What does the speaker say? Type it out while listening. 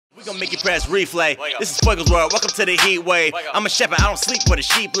We gonna make you press replay. This is Fuggles World. Welcome to the heat wave. I'm a shepherd. I don't sleep where the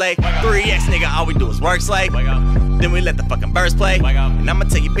sheep lay. 3X nigga, all we do is work slave. Then we let the fucking birds play. And I'ma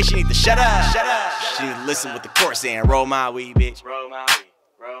tell you, bitch, you need to shut up. Shut up. She need to listen with the chorus saying, roll my weed, bitch. Roll my weed.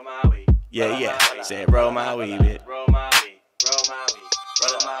 Roll my weed. Yeah, yeah. Said, roll my weed, bitch. Roll my weed. Roll my weed.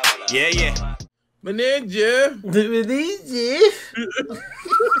 Roll my weed. Yeah, yeah. Manager.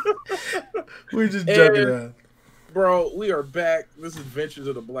 We're just joking around. Bro, we are back. This is Adventures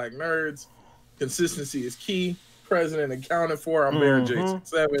of the Black Nerds. Consistency is key. President accounted for. I'm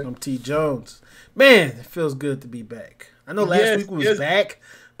BaronJ67. I'm TJones. Man, it feels good to be back. I know last week we was back,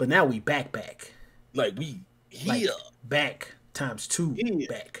 but now we back. Like we here. Like back times 2. Yeah.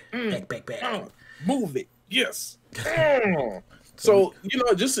 Back. Back. Move it. Yes. So, you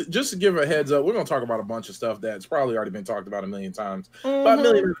know, just to give a heads up, we're going to talk about a bunch of stuff that's probably already been talked about a million times by a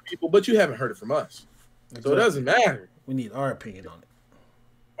million other people, but you haven't heard it from us. Exactly. So it doesn't matter. We need our opinion on it.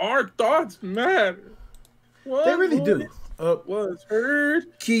 Our thoughts matter. What they really do. Was heard.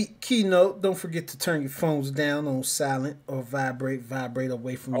 Keynote, don't forget to turn your phones down on silent or vibrate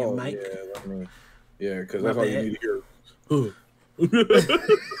away from your mic. Yeah, because that's all you need to hear.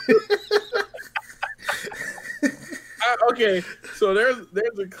 Okay, so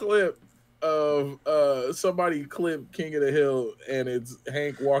there's a clip of somebody clipped King of the Hill, and it's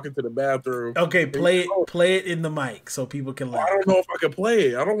Hank walking to the bathroom. Okay, play it in the mic so people can laugh. I don't know if I can play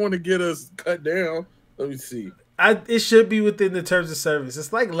it. I don't want to get us cut down. Let me see. It should be within the terms of service.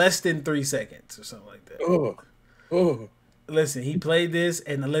 It's like less than 3 seconds or something like that. Oh. Listen, he played this,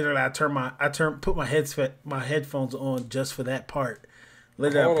 and literally I put my headphones on just for that part.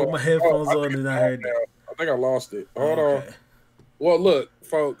 Literally, I put my headphones on and I heard it. I think I lost it. Hold on. Well, look,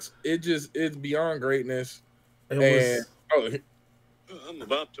 folks, it's beyond greatness. I'm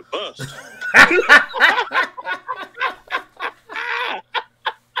about to bust.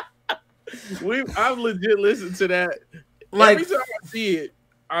 I've legit listened to that. Like, every time I see it,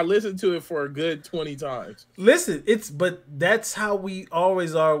 I listen to it for a good 20 times. Listen, but that's how we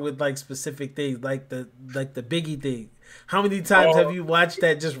always are with like specific things, like the Biggie thing. How many times have you watched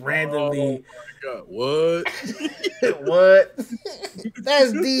that just randomly? Oh my God. What? What?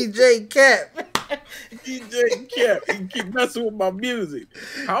 That's DJ Cap. DJ Cap. You keep messing with my music.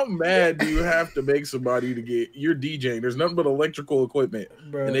 How mad do you have to make somebody to get you're DJing? There's nothing but electrical equipment.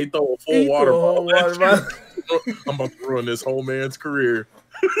 Bro, and they throw a full water bottle. I'm about to ruin this whole man's career.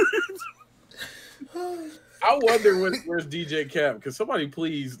 I wonder where's DJ Cap. Can somebody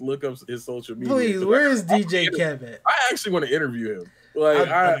please look up his social media? Please, where is DJ Cap at? I actually want to interview him. Like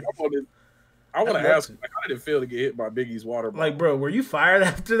I want to ask him, like, how did it feel to get hit by Biggie's water bottle? Like, bro, were you fired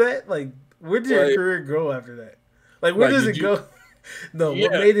after that? Like, where did your career go after that? Like, where does it go? No,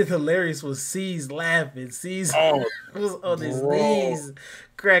 what made it hilarious was C's laughing. C's was on his knees,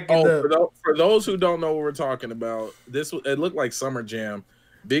 cracking up. For those who don't know what we're talking about, it looked like Summer Jam.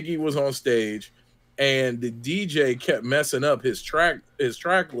 Biggie was on stage, and the DJ kept messing up his track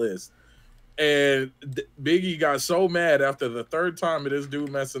list. And Biggie got so mad after the third time of this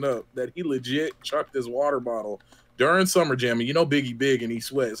dude messing up that he legit chucked his water bottle during Summer Jam. And you know Biggie big and he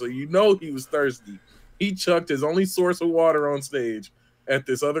sweat, so you know he was thirsty. He chucked his only source of water on stage at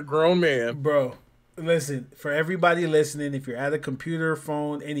this other grown man. Bro, listen, for everybody listening, if you're at a computer,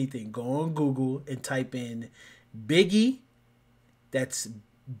 phone, anything, go on Google and type in Biggie, that's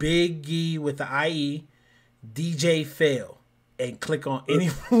Biggie with the IE, DJ fail, and click on any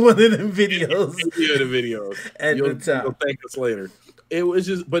one of them videos. Any of the videos. You'll thank us later. It was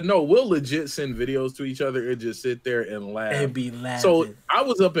just, but no, we'll legit send videos to each other and just sit there and laugh. And be laughing. So I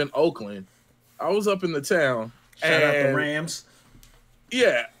was up in Oakland. I was up in the town. Shout out the Rams.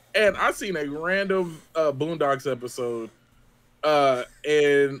 Yeah, and I seen a random Boondocks episode,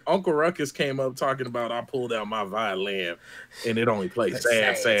 and Uncle Ruckus came up talking about I pulled out my violin, and it only plays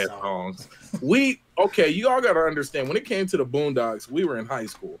sad songs. You all got to understand, when it came to the Boondocks, we were in high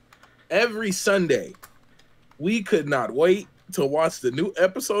school. Every Sunday, we could not wait to watch the new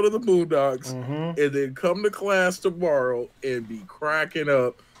episode of the Boondocks and then come to class tomorrow and be cracking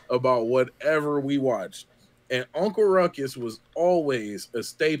up about whatever we watched. And Uncle Ruckus was always a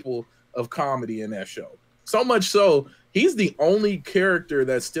staple of comedy in that show. So much so, he's the only character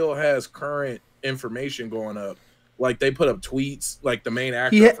that still has current information going up. Like, they put up tweets, like the main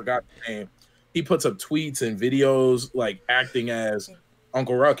actor, I forgot the name. He puts up tweets and videos, like, acting as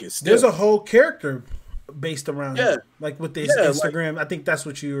Uncle Ruckus. There's a whole character based around it. Like with this Instagram. Like, I think that's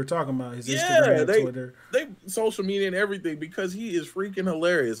what you were talking about. His Instagram, Twitter. They social media and everything, because he is freaking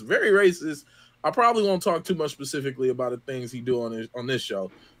hilarious. Very racist. I probably won't talk too much specifically about the things he do on this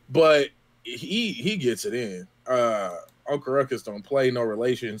show, but he gets it in. Uncle Ruckus don't play, no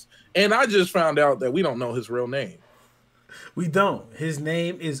relations. And I just found out that we don't know his real name. We don't. His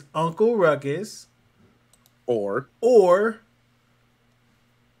name is Uncle Ruckus. Or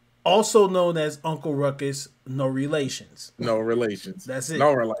also known as Uncle Ruckus, no relations. No relations. That's it.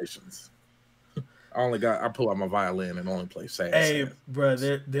 No relations. I pull out my violin and only play sad. Hey, bro,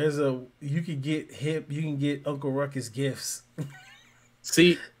 you can get Uncle Ruckus gifts.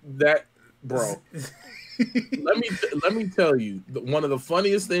 See that, bro. let me tell you, one of the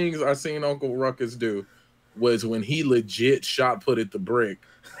funniest things I seen Uncle Ruckus do was when he legit shot put at the brick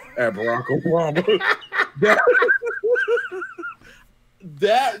at Barack Obama.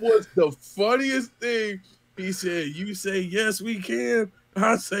 That was the funniest thing. He said, "You say yes, we can.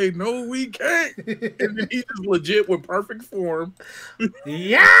 I say no, we can't." And then he just legit with perfect form.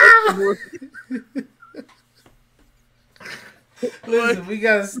 Yeah. Listen, we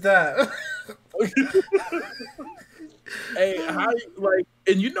gotta stop. Hey,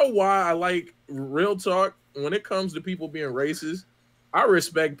 and you know why I like real talk when it comes to people being racist? I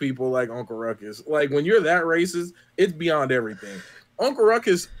respect people like Uncle Ruckus. Like when you're that racist, it's beyond everything. Uncle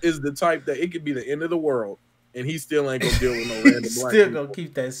Ruckus is the type that it could be the end of the world and he still ain't gonna deal with no random black still people. Gonna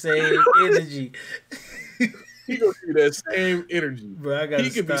keep that same energy. He gonna keep that same energy. Bro, he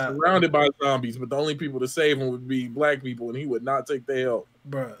could be surrounded by zombies, but the only people to save him would be black people, and he would not take their help.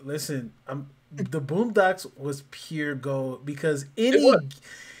 Bro, listen, the Boondocks was pure gold because any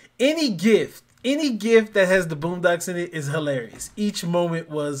gift that has the Boondocks in it is hilarious. Each moment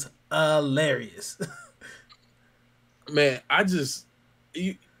was hilarious. Man,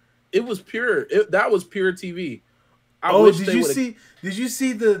 it was pure. That was pure TV. Did you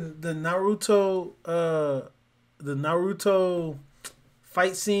see the Naruto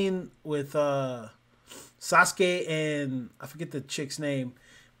fight scene with Sasuke and I forget the chick's name,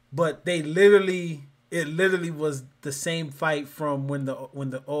 but it literally was the same fight from when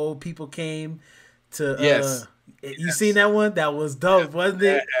the old people came to yes. You seen that one? That was dope, wasn't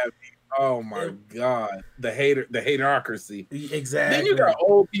it? Oh my god, the haterocracy. Exactly. Then you got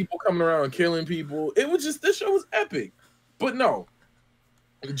old people coming around and killing people. This show was epic. But no,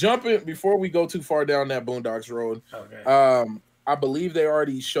 jumping before we go too far down that Boondocks road. Okay. I believe they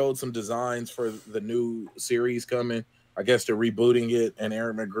already showed some designs for the new series coming. I guess they're rebooting it, and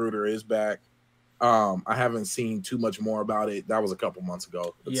Aaron McGruder is back. I haven't seen too much more about it. That was a couple months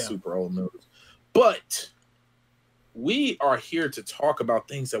ago. It's super old news. But we are here to talk about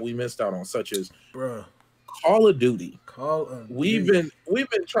things that we missed out on, such as Call of Duty. We've been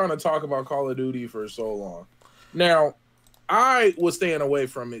trying to talk about Call of Duty for so long. Now, I was staying away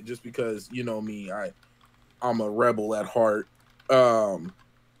from it just because, you know me, I'm a rebel at heart, for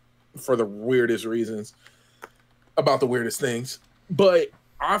the weirdest reasons, about the weirdest things. But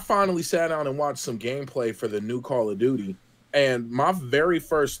I finally sat down and watched some gameplay for the new Call of Duty, and my very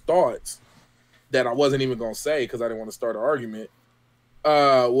first thoughts that I wasn't even going to say because I didn't want to start an argument,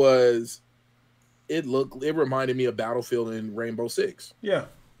 was it reminded me of Battlefield and Rainbow Six. Yeah.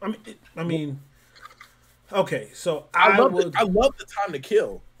 I mean, okay, so I love the time to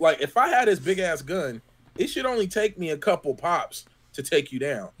kill. Like, if I had this big ass gun, it should only take me a couple pops to take you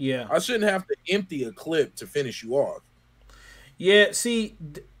down. Yeah. I shouldn't have to empty a clip to finish you off. Yeah, see,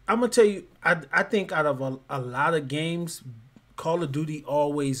 I'm going to tell you, I think out of a lot of games, Call of Duty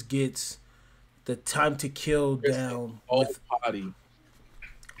always gets the time to kill down.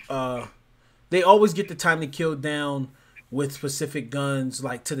 They always get the time to kill down with specific guns,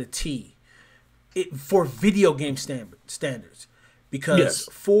 like to the T. For video game standards, because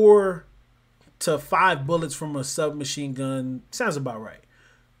 4 to 5 bullets from a submachine gun sounds about right.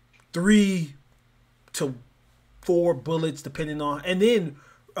 3 to 4 bullets, depending on, and then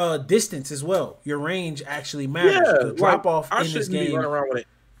distance as well. Your range actually matters. Yeah, the drop off in this game.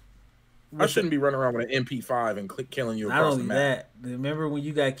 I shouldn't be running around with an MP5 and killing you across the map. Not only that, remember when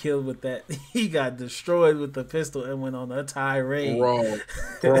you got killed with that? He got destroyed with the pistol and went on a tirade.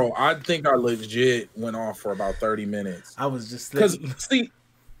 Bro, I think I legit went off for about 30 minutes. I was just because see,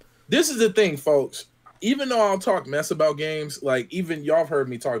 this is the thing, folks. Even though I'll talk mess about games, like even y'all have heard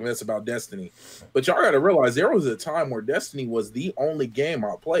me talk mess about Destiny, but y'all got to realize there was a time where Destiny was the only game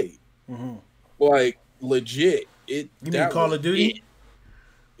I played. Mm-hmm. Like legit, You mean Call of Duty?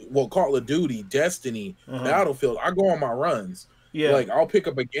 Well, Call of Duty, Destiny, Battlefield. I go on my runs. Yeah, like I'll pick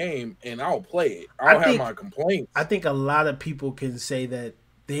up a game and I'll play it. I'll have my complaints. I think a lot of people can say that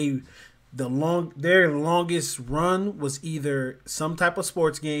their longest run was either some type of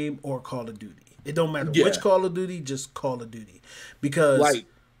sports game or Call of Duty. It don't matter which Call of Duty, just Call of Duty, because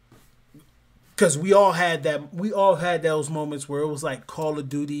we all had that. We all had those moments where it was like Call of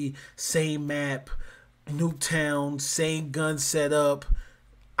Duty, same map, Nuketown, same gun setup.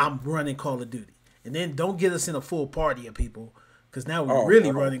 I'm running Call of Duty. And then don't get us in a full party of people, because now we're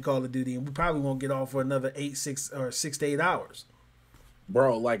really running Call of Duty, and we probably won't get off for another 6 to 8 hours.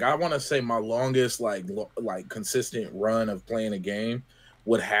 Bro, like I want to say my longest like consistent run of playing a game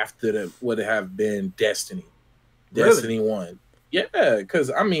would have been Destiny. Destiny 1. Yeah,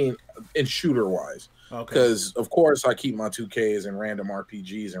 because I mean, in shooter wise. Because of course I keep my 2Ks and random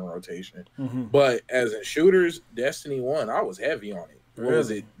RPGs in rotation. But as in shooters, Destiny 1, I was heavy on it. What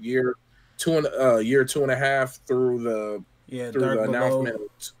was it? Year two and a half through the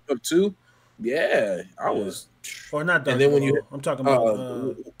announcement of 2. Yeah, I was. Or not Dark and then Below. when you I'm talking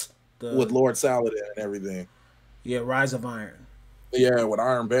about with Lord Saladin and everything. Yeah, Rise of Iron. Yeah, with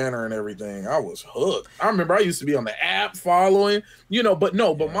Iron Banner and everything, I was hooked. I remember I used to be on the app following, but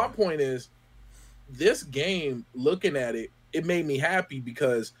my point is, this game, looking at it, it made me happy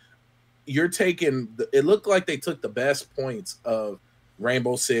because you're taking. It looked like they took the best points of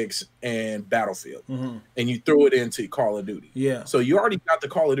Rainbow Six and Battlefield, and you threw it into Call of Duty. Yeah. So you already got the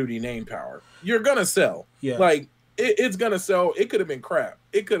Call of Duty name power. You're gonna sell. Yeah. Like it's gonna sell. It could have been crap.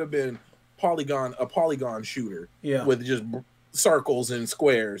 It could have been a polygon shooter. Yeah. With just circles and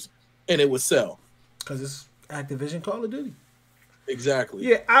squares, and it would sell. Because it's Activision Call of Duty. Exactly.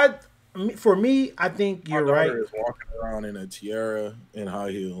 Yeah. For me, I think you're right. My daughter is walking around in a tiara and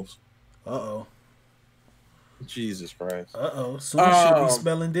high heels. Uh-oh. Jesus Christ. Uh-oh. Soon she'll be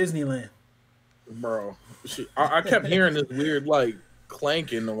smelling Disneyland. Bro. I kept hearing this weird, like,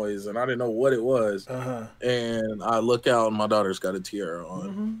 clanking noise, and I didn't know what it was. And I look out, and my daughter's got a tiara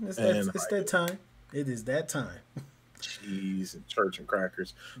on. It's that time. It is that time. Jeez, and church and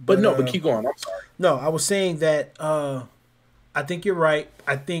crackers. But keep going. I'm sorry. No, I was saying that I think you're right.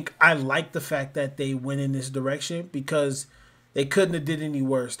 I think I like the fact that they went in this direction because they couldn't have did any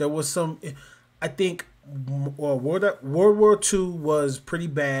worse. There was some, I think, World War II was pretty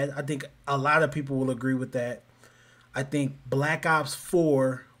bad. I think a lot of people will agree with that. I think Black Ops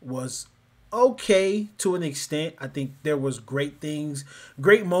 4 was okay to an extent. I think there was great things,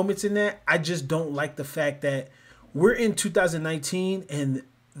 great moments in that. I just don't like the fact that we're in 2019 and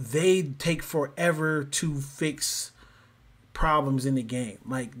they take forever to fix problems in the game.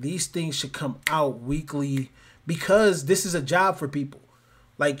 Like, these things should come out weekly because this is a job for people.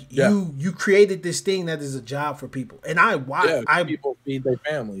 Like, you created this thing that is a job for people. And people feed their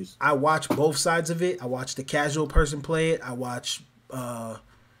families. I watch both sides of it. I watch the casual person play it. I watch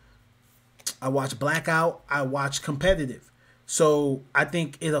Blackout. I watch competitive. So I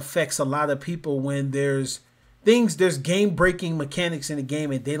think it affects a lot of people when there's game breaking mechanics in the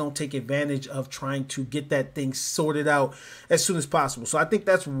game and they don't take advantage of trying to get that thing sorted out as soon as possible. So I think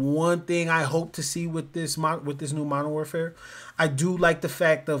that's one thing I hope to see with this new Modern Warfare. I do like the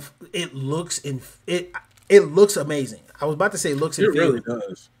fact of it looks amazing. I was about to say it looks and feels, really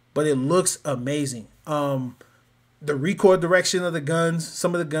does, but it looks amazing. The recoil direction of the guns,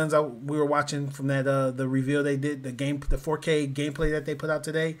 some of the guns we were watching from that the reveal they did, the 4K gameplay that they put out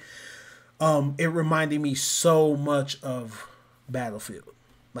today. It reminded me so much of Battlefield.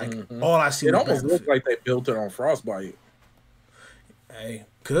 Like all I see. It almost looked like they built it on Frostbite. Hey,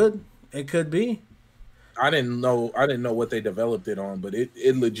 it could be. I didn't know what they developed it on, but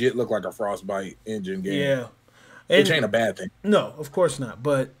it legit looked like a Frostbite engine game. Yeah, which ain't a bad thing. No, of course not.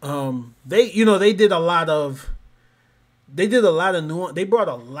 But they did a lot of nuance. They brought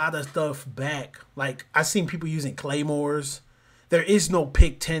a lot of stuff back. Like, I seen people using claymores. There is no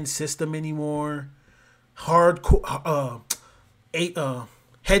pick 10 system anymore.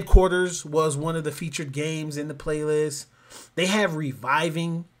 Headquarters was one of the featured games in the playlist. They have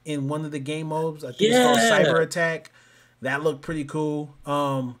reviving in one of the game modes. I think it's called Cyber Attack. That looked pretty cool.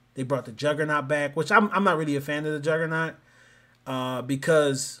 They brought the Juggernaut back, which I'm not really a fan of the Juggernaut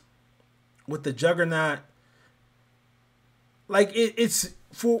because with the Juggernaut, like it's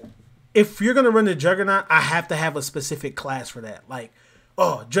for. If you're going to run the Juggernaut, I have to have a specific class for that. Like,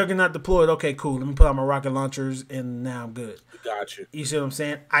 Juggernaut deployed. Okay, cool. Let me put out my rocket launchers, and now I'm good. Gotcha. You see what I'm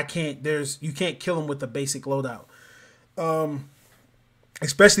saying? You can't kill them with the basic loadout.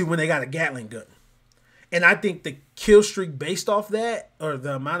 Especially when they got a Gatling gun. And I think the kill streak based off that, or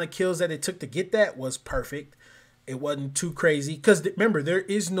the amount of kills that it took to get that, was perfect. It wasn't too crazy. Because remember, there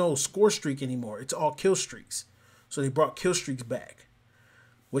is no score streak anymore. It's all kill streaks. So they brought kill streaks back.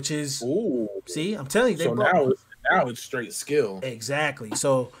 Which is, see, I'm telling you. Now it's straight skill. Exactly.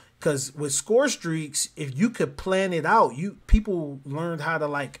 So, because with score streaks, if you could plan it out, people learned how to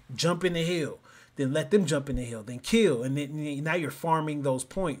like jump in the hill, then let them jump in the hill, then kill, and then now you're farming those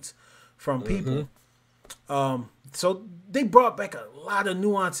points from people. So they brought back a lot of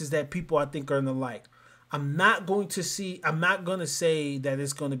nuances that people I think are gonna like. I'm not going to say that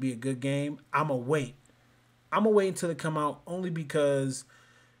it's going to be a good game. I'm going to wait. I'm going to wait until it come out only because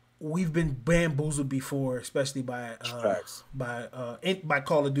we've been bamboozled before, especially by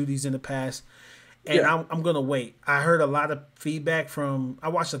Call of Duties in the past. And I'm going to wait. I heard a lot of feedback I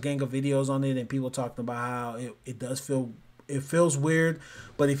watched a gang of videos on it and people talking about how it feels weird,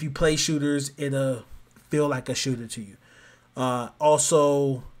 but if you play shooters, it'll feel like a shooter to you.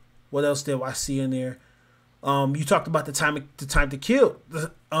 Also, what else did I see in there? You talked about the time to kill.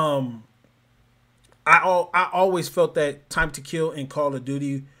 I always felt that time to kill in Call of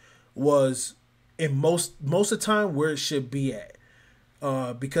Duty was in most of the time where it should be at.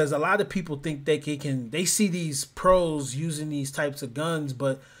 Because a lot of people think they see these pros using these types of guns,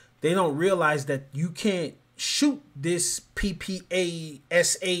 but they don't realize that you can't shoot this PPA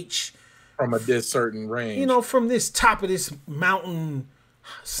SH from this certain range. You know, from this top of this mountain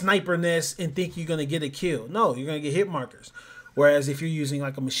sniper nest and think you're gonna get a kill. No, you're gonna get hit markers. Whereas if you're using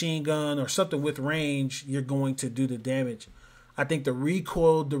like a machine gun or something with range, you're going to do the damage. I think the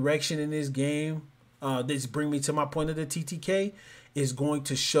recoil direction in this game, this bring me to my point of the TTK, is going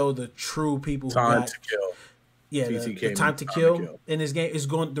to show the true people who got to kill. Yeah, the time to kill in this game is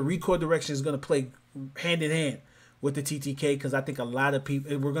going. The recoil direction is going to play hand in hand with the TTK because I think a lot of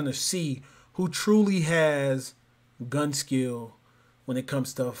people we're going to see who truly has gun skill when it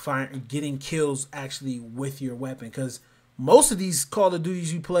comes to getting kills actually with your weapon. Because most of these Call of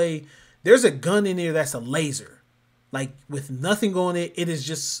Duties you play, there's a gun in there that's a laser, like with nothing on it. It is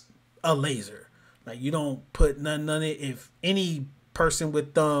just a laser. Like you don't put nothing on it. If any person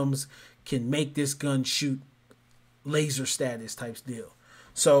with thumbs can make this gun shoot laser status type deal.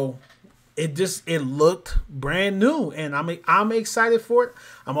 So it looked brand new and I'm excited for it.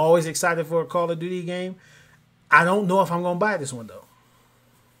 I'm always excited for a Call of Duty game. I don't know if I'm gonna buy this one though.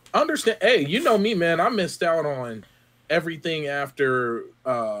 Understand? Hey, you know me, man. I missed out on everything after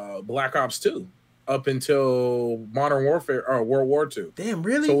Black Ops 2 up until Modern Warfare or World War II. Damn,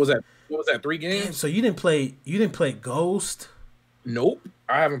 really? So what was that 3 games? Damn, so you didn't play Ghost? Nope,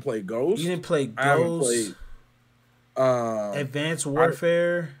 I haven't played Ghost. You didn't play Ghost? I haven't played Advanced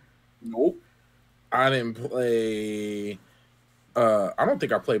Warfare? Nope. I didn't play I don't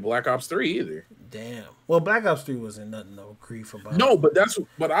think I played Black Ops 3 either. Damn. Well, Black Ops 3 wasn't nothing no grief about. No, but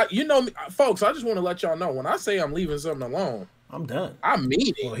you know me, folks, I just want to let y'all know when I say I'm leaving something alone, I'm done. I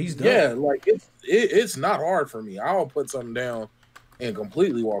mean it. Well, he's done. Yeah, like it's not hard for me. I'll put something down and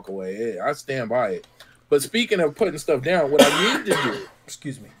completely walk away. I stand by it. But speaking of putting stuff down, what I need to do,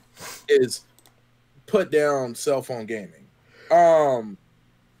 excuse me, is put down cell phone gaming.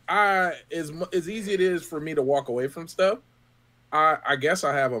 As easy it is for me to walk away from stuff, I guess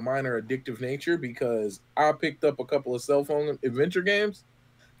I have a minor addictive nature because I picked up a couple of cell phone adventure games,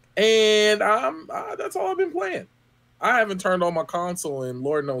 and that's all I've been playing. I haven't turned on my console in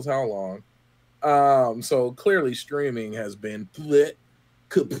Lord knows how long. So clearly streaming has been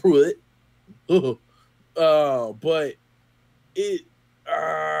kaput. But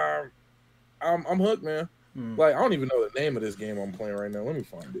I'm hooked, man. Like I don't even know the name of this game I'm playing right now. Let me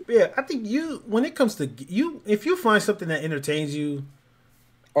find it. Yeah, I think when it comes to if you find something that entertains you,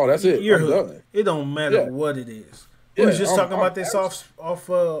 oh, that's it. You're hooked. It don't matter what it is. We was just talking about this off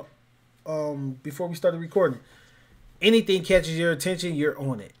before we started recording. Anything catches your attention, you're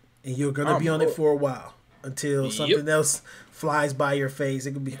on it, and you're gonna be on it for a while until something else flies by your face.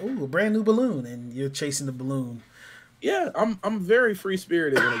 It could be a brand new balloon, and you're chasing the balloon. Yeah, I'm very free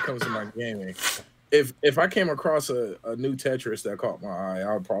spirited when it comes to my gaming. If I came across a new Tetris that caught my eye,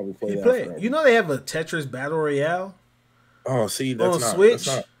 I would probably play that. Forever. You know they have a Tetris Battle Royale. Oh, see, that's on not Switch.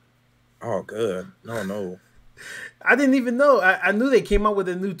 That's not, oh, good. No. I didn't even know. I knew they came out with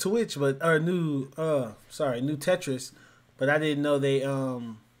a new Twitch, new Tetris, but I didn't know they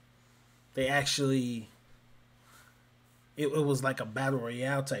actually it was like a Battle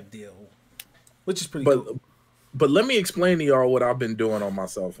Royale type deal, which is pretty cool. But let me explain to y'all what I've been doing on my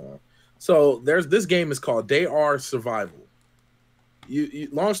cell phone. So this game is called They Are Survival. You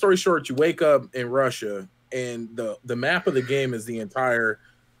long story short, you wake up in Russia, and the map of the game is the entire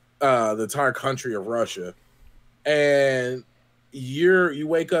country of Russia, and you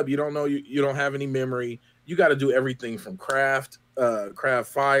wake up, you don't know, you don't have any memory. You got to do everything from craft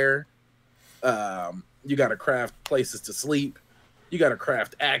fire. You got to craft places to sleep. You got to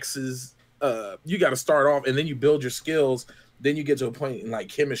craft axes. You got to start off, and then you build your skills. Then you get to a point in like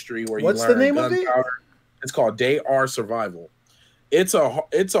chemistry where what's you learn the name of it? Powder. It's called They Are Survival. It's a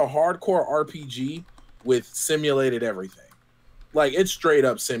hardcore RPG with simulated everything. Like it's straight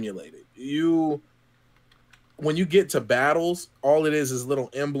up simulated. When you get to battles, all it is little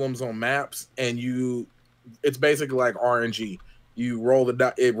emblems on maps, and you it's basically like RNG. You roll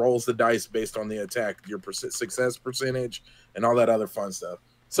it rolls the dice based on the attack, your success percentage, and all that other fun stuff.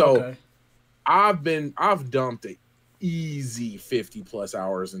 So I've dumped an easy 50+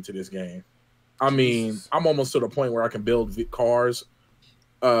 hours into this game. I mean, I'm almost to the point where I can build cars.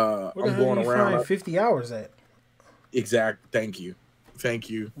 Where the I'm hell going you around. Find 50 hours at? Exact. Thank you.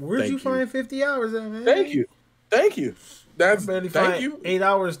 Where'd you find 50 hours at, man? Thank you. That's barely thank find you. 8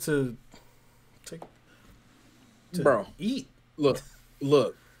 hours to bro. Eat.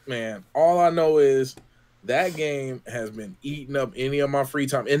 Look, man. All I know is that game has been eating up any of my free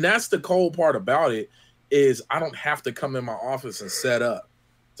time, and that's the cold part about it is I don't have to come in my office and set up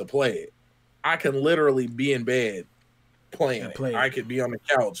to play it. I can literally be in bed playing it. I could be on the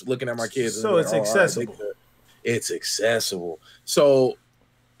couch looking at my kids. So it's accessible. It's accessible. So,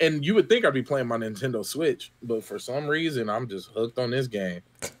 and you would think I'd be playing my Nintendo Switch, but for some reason, I'm just hooked on this game.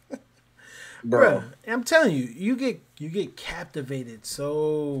 Bro, I'm telling you, you get captivated.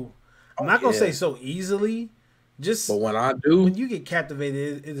 So I'm not gonna say so easily. But when you get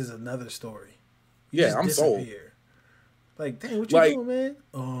captivated, it is another story. You I'm sold. Like, dang, what you doing, man?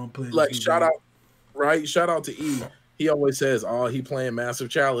 Oh, I'm playing. Like, shout out to E. He always says, "Oh, he playing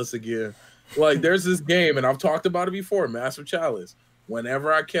Massive Chalice again." Like, there's this game, and I've talked about it before, Massive Chalice.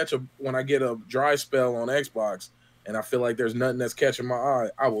 Whenever I when I get a dry spell on Xbox, and I feel like there's nothing that's catching my eye,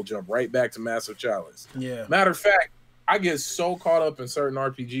 I will jump right back to Massive Chalice. Yeah. Matter of fact, I get so caught up in certain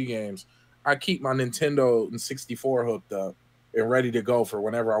RPG games, I keep my Nintendo 64 hooked up and ready to go for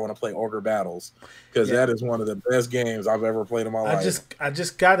whenever I want to play Ogre Battles, because that is one of the best games I've ever played in my life. I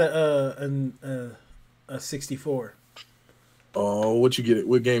just got a 64. Oh, what you get it?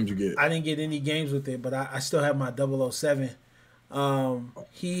 What games you get? I didn't get any games with it, but I still have my 007.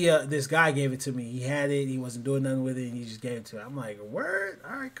 This guy gave it to me. He had it. He wasn't doing nothing with it, and he just gave it to me. I'm like, word?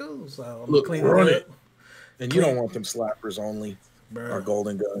 All right, cool. So I'm cleaning it up. And you don't want them slappers only, or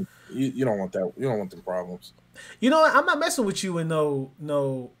golden gun. You don't want that. You don't want them problems. You know what? I'm not messing with you in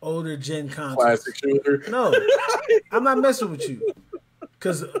no older gen consoles. Classic shooter. No, I'm not messing with you.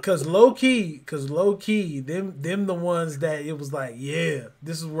 Cause low key, them the ones that it was like, yeah,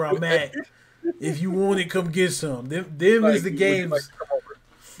 this is where I'm at. If you want it, come get some. Them like, is the games.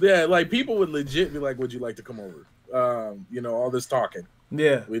 Yeah, like people would legit be like, "Would you like to come over?" All this talking.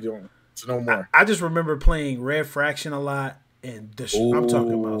 Yeah, we don't. It's no more. I just remember playing Red Fraction a lot, and I'm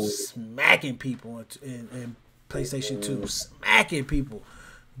talking about smacking people in PlayStation 2, smacking people.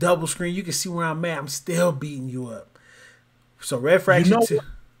 Double screen, you can see where I'm at. I'm still beating you up. So Red Fraction 2.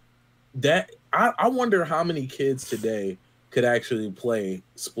 That I wonder how many kids today could actually play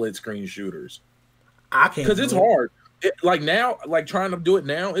split screen shooters. I can't, because it's hard. Trying to do it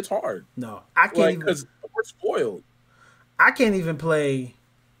now, it's hard. No, I can't, because we're spoiled. I can't even play.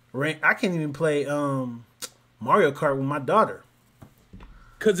 I can't even play Mario Kart with my daughter.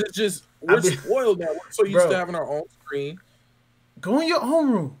 Because it's just we're spoiled now. We're so used to having our own screen. Go in your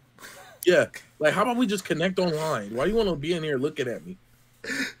own room. Yeah, like how about we just connect online? Why do you want to be in here looking at me?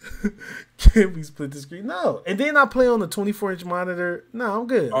 Can't we split the screen? No. And then I play on the 24-inch monitor. No, I'm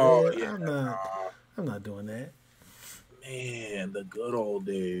good. Oh, man. I'm not doing that. Man, the good old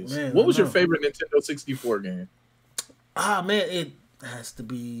days. Man, what was your favorite Nintendo 64 game? Man, it has to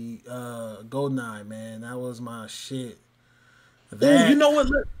be GoldenEye, man. That was my shit. Ooh, you know what?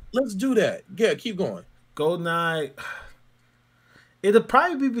 Let's do that. Yeah, keep going. GoldenEye. It'll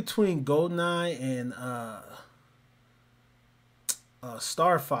probably be between GoldenEye and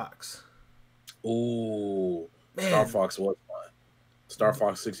Star Fox. Ooh, man. Star Fox was fun. Star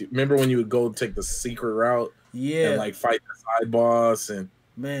Fox 60. Remember when you would go take the secret route? Yeah. And like fight the side boss and.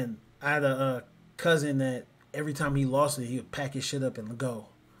 Man, I had a cousin that every time he lost it, he would pack his shit up and go.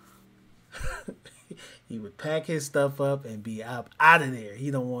 He would pack his stuff up and be out of there.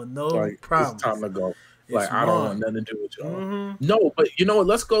 He don't want no problems. It's time to go. I don't want nothing to do with y'all. Mm-hmm. No, but you know what?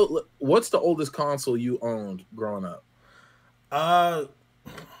 Let's go. What's the oldest console you owned growing up?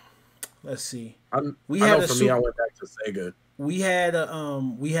 Let's see. I went back to Sega. We had a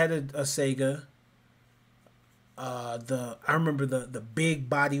Sega. I remember the big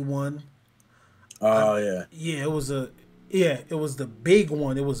body one. Oh yeah. Yeah, it was the big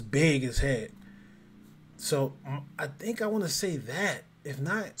one. It was big as heck. So I think I want to say that. If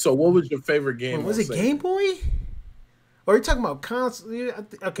not, so what was your favorite game? Was it Sega? Game Boy? Or are you talking about console?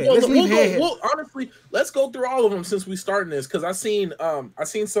 Okay, well, honestly, let's go through all of them since we starting this, because I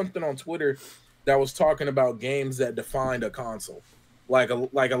seen something on Twitter that was talking about games that defined a console. Like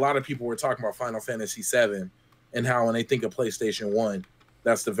a lot of people were talking about Final Fantasy VII and how when they think of PlayStation 1,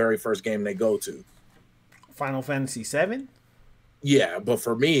 that's the very first game they go to. Final Fantasy VII? Yeah, but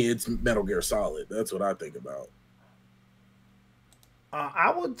for me, it's Metal Gear Solid. That's what I think about.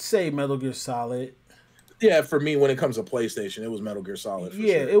 I would say Metal Gear Solid. Yeah, for me, when it comes to PlayStation, it was Metal Gear Solid. For sure.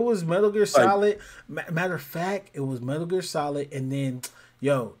 It was Metal Gear Like, Solid. Matter of fact, it was Metal Gear Solid, and then,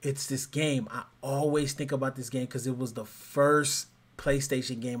 it's this game. I always think about this game because it was the first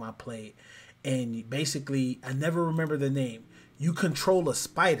PlayStation game I played, and basically, I never remember the name. You control a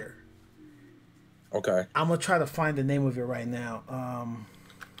spider. okay. I'm gonna try to find the name of it right now.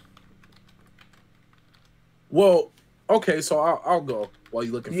 Well, okay, so I'll go while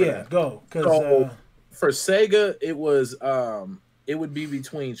you're looking for that. Go. So, for Sega, it was it would be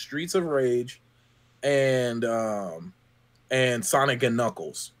between Streets of Rage and Sonic and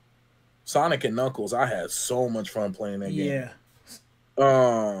Knuckles. Sonic and Knuckles, I had so much fun playing that game.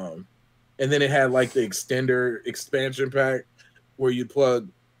 Yeah. And then it had like the expansion pack where you plug,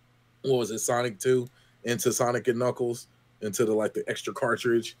 what was it, Sonic 2 into Sonic and Knuckles into the extra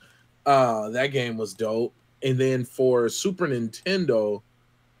cartridge. That game was dope. And then for Super Nintendo,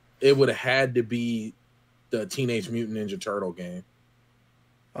 it would have had to be the Teenage Mutant Ninja Turtle game.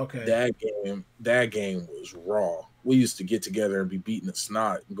 Okay. That game was raw. We used to get together and be beating the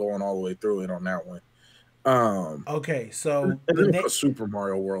snot and going all the way through it on that one. Okay, so and then Super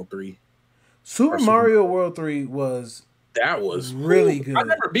Mario World 3. Super Mario World 3 was really good. I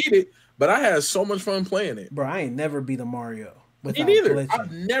never beat it, but I had so much fun playing it. Bro, I ain't never beat a Mario. Me neither.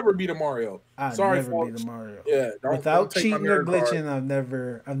 I've never beat a Mario. Sorry, folks. Beat a Mario. Yeah, without cheating or glitching, I've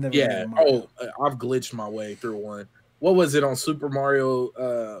never beat a Mario. I've glitched my way through one. What was it on Super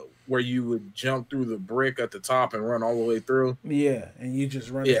Mario where you would jump through the brick at the top and run all the way through? Yeah, and you just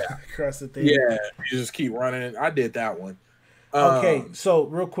run across the thing. Yeah, you just keep running. I did that one. Okay, so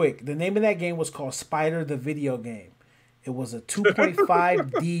real quick, the name of that game was called Spider the Video Game. It was a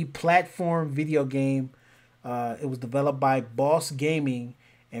 2.5D platform video game. It was developed by Boss Gaming,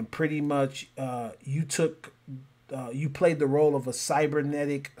 and pretty much you played the role of a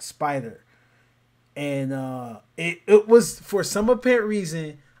cybernetic spider. And it was, for some apparent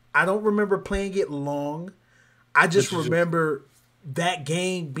reason, I don't remember playing it long. I just remember that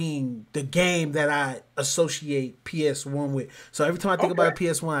game being the game that I associate PS1 with. So every time I think about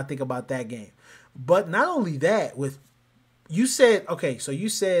PS1, I think about that game. But not only that, you said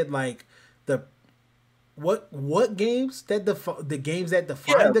like what games that the games that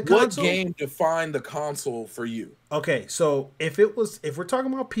define the console? What game defined the console for you? Okay, so if we're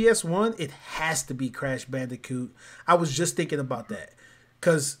talking about PS1, it has to be Crash Bandicoot. I was just thinking about that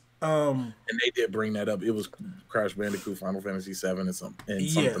because and they did bring that up. It was Crash Bandicoot, Final Fantasy VII, and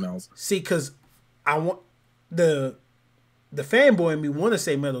something else. See, because I want the fanboy in me want to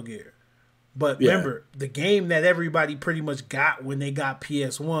say Metal Gear, but remember the game that everybody pretty much got when they got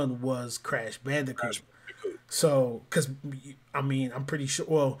PS1 was Crash Bandicoot. So, because I'm pretty sure.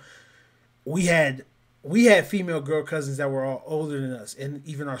 Well, we had female girl cousins that were all older than us, and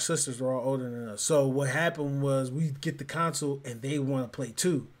even our sisters were all older than us. So what happened was we'd get the console, and they want to play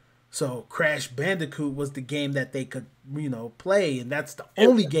too. So Crash Bandicoot was the game that they could, play, and that's the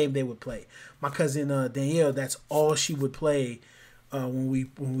only game they would play. My cousin Danielle, that's all she would play when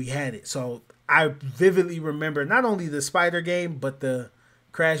we had it. So I vividly remember not only the Spider game, but the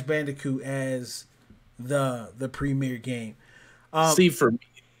Crash Bandicoot as the premier game. See, for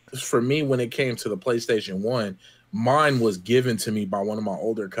me, when it came to the PlayStation 1, mine was given to me by one of my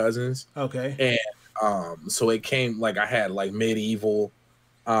older cousins. Okay. And so it came I had Medieval.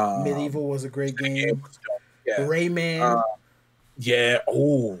 Medieval was a great game. Yeah. Rayman. Rayman.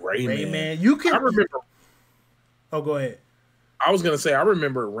 Rayman. I remember. Oh, go ahead. I was gonna say I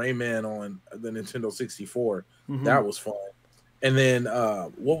remember Rayman on the Nintendo 64. Mm-hmm. That was fun. And then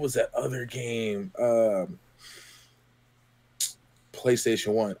what was that other game?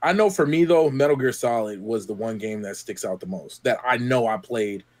 PlayStation 1. I know for me though, Metal Gear Solid was the one game that sticks out the most. That I know I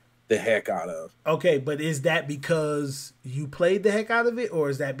played the heck out of. Okay, but is that because you played the heck out of it, or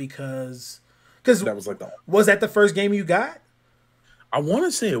is that because that was that the first game you got? I want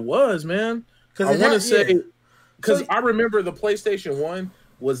to say it was, man. I want to say because I remember the PlayStation 1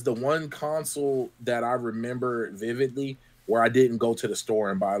 was the one console that I remember vividly where I didn't go to the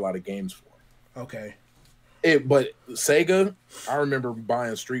store and buy a lot of games for. Okay. But Sega, I remember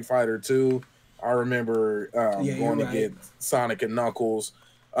buying Street Fighter 2. I remember going to get Sonic and Knuckles.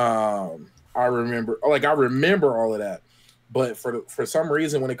 I remember all of that. But for some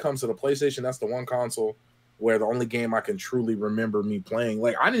reason, when it comes to the PlayStation, that's the one console where the only game I can truly remember me playing.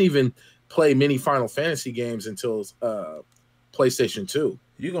 I didn't even play many Final Fantasy games until PlayStation 2.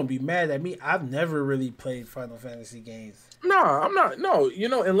 You're gonna be mad at me. I've never really played Final Fantasy games. No, I'm not. No,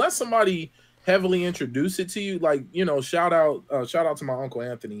 unless somebody heavily introduce it to you, like, you know, shout out to my uncle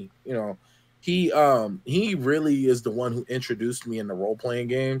Anthony. You know, he really is the one who introduced me into role playing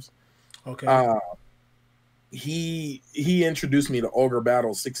games. Okay. He introduced me to Ogre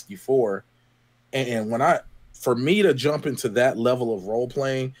Battle 64, and for me to jump into that level of role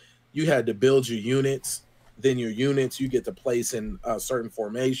playing, you had to build your units. Then your units you get to place in certain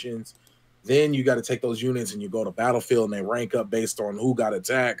formations. Then you got to take those units and you go to battlefield and they rank up based on who got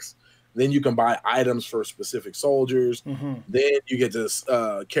attacks. Then you can buy items for specific soldiers. Mm-hmm. Then you get this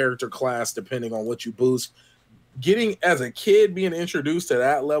character class depending on what you boost. Getting as a kid being introduced to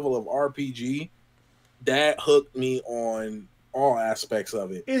that level of RPG, that hooked me on all aspects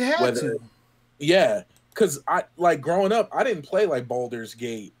of it. It had to. Yeah, because I like growing up, I didn't play like Baldur's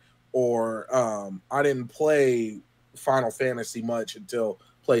Gate or I didn't play Final Fantasy much until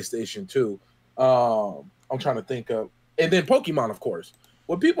PlayStation 2. I'm trying to think of, and then Pokemon, of course.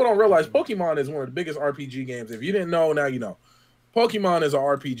 What people don't realize, Pokemon is one of the biggest RPG games. If you didn't know, now you know. Pokemon is an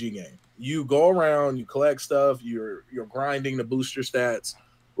RPG game. You go around, you collect stuff, you're grinding to boost your stats.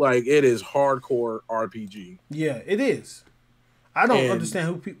 Like, it is hardcore RPG. Yeah, it is. I don't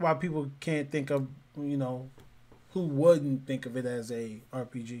understand why people can't think of, you know, who wouldn't think of it as a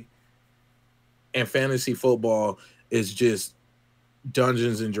RPG. And fantasy football is just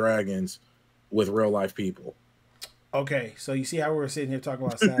Dungeons and Dragons with real life people. Okay, so you see how we're sitting here talking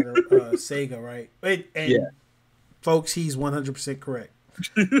about Sega, right? And folks, he's 100% correct.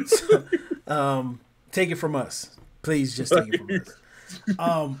 So, take it from us. Please just take it from us.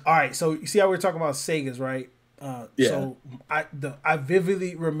 All right, so you see how we're talking about Segas, right? So I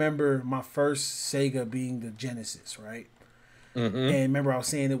vividly remember my first Sega being the Genesis, right? Mm-hmm. And remember I was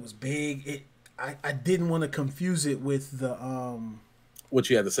saying it was big. I didn't want to confuse it with the What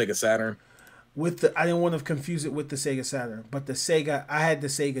you had, the Sega Saturn? I didn't want to confuse it with the Sega Saturn, but I had the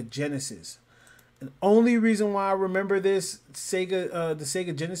Sega Genesis. The only reason why I remember the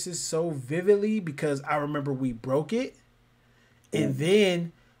Sega Genesis so vividly because I remember we broke it, and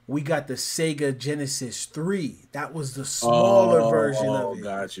then we got the Sega Genesis 3. That was the smaller version of it.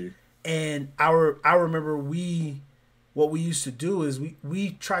 Got you. And I remember what we used to do is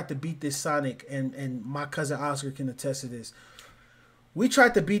we tried to beat this Sonic, and my cousin Oscar can attest to this. We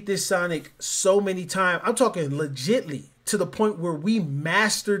tried to beat this Sonic so many times. I'm talking legitly to the point where we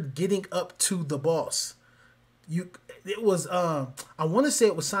mastered getting up to the boss. It was I want to say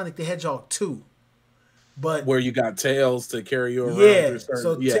it was Sonic the Hedgehog 2. But where you got Tails to carry you around. Yeah,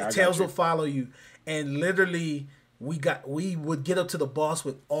 so Tails will follow you. And literally we would get up to the boss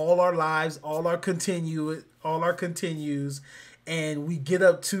with all our lives, all our continues, and we get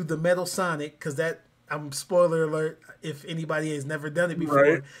up to the Metal Sonic, because that, spoiler alert, if anybody has never done it before,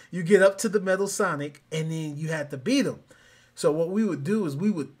 right. You get up to the Metal Sonic and then you had to beat him. So what we would do is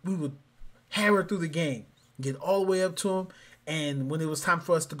we would hammer through the game, get all the way up to him, and when it was time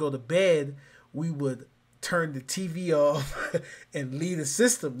for us to go to bed, we would turn the TV off and leave the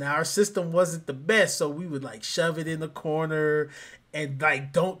system. Now our system wasn't the best, so we would like shove it in the corner and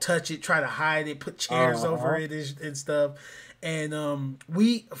like don't touch it, try to hide it, put chairs over it and stuff. And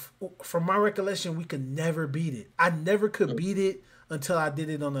we, from my recollection, we could never beat it. I never could beat it until I did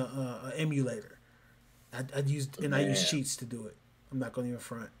it on a emulator. I used cheats to do it. I'm not going to even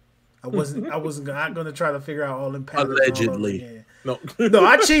front. I wasn't not going to try to figure out all them patterns. Allegedly. No,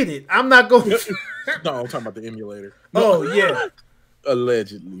 I cheated. I'm not going. No, I'm talking about the emulator. Oh yeah.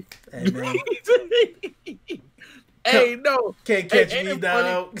 Allegedly. Hey man. Hey, no. Can't catch me,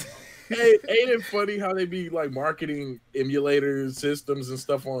 dog. Hey, ain't it funny how they be like marketing emulators, systems, and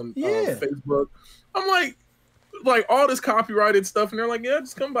stuff on Facebook? I'm like all this copyrighted stuff, and they're like, yeah,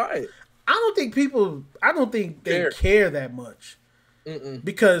 just come buy it. I don't think they care that much. Mm-mm.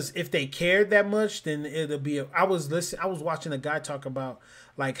 Because if they cared that much, then it'll be. I was watching a guy talk about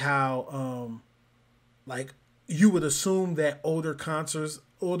like how like you would assume that older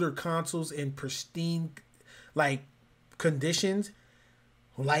consoles in pristine like conditions,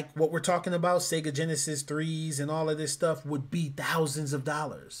 like what we're talking about, Sega Genesis 3s and all of this stuff, would be thousands of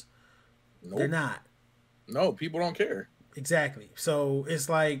dollars. Nope. They're not. No, people don't care. Exactly. So it's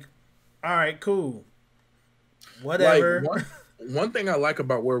like, all right, cool. Whatever. Like one thing I like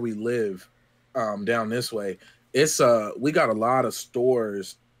about where we live down this way, it's we got a lot of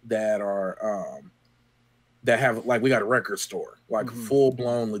stores that are that have, like, we got a record store, like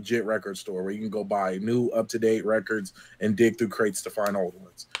full-blown legit record store where you can go buy new up-to-date records and dig through crates to find old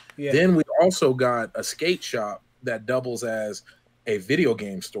ones. Yeah. Then we also got a skate shop that doubles as a video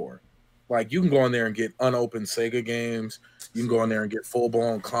game store. Like, you can go in there and get unopened Sega games. You can go in there and get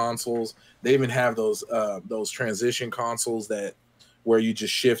full-blown consoles. They even have those transition consoles that where you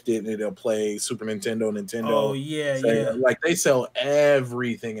just shift it and it'll play Super Nintendo, Nintendo. Oh yeah, yeah. Like they sell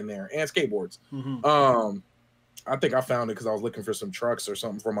everything in there and skateboards. Mm-hmm. I think I found it because I was looking for some trucks or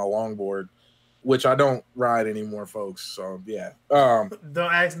something for my longboard, which I don't ride anymore, folks. So yeah. Don't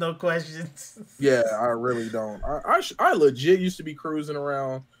ask no questions. Yeah, I really don't. I legit used to be cruising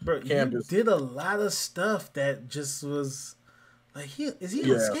around campus. You did a lot of stuff that just was like, is he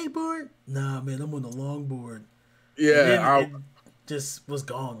on a skateboard? Nah, man, I'm on a longboard. Yeah, it just was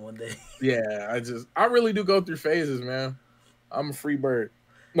gone one day. Yeah, I really do go through phases, man. I'm a free bird.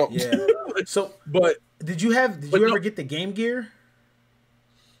 No. Yeah. So, but did you ever get the Game Gear?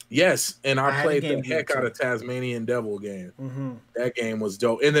 Yes, and I played the heck out of Tasmanian Devil game. Mm-hmm. That game was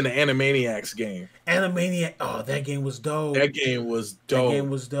dope. And then the Animaniacs game. That game was dope. That game was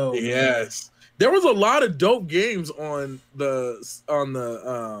dope. Yes. Man. There was a lot of dope games on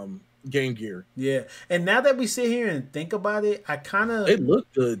the Game Gear. Yeah. And now that we sit here and think about it, it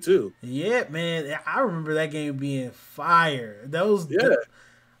looked good too. Yeah, man. I remember that game being fire.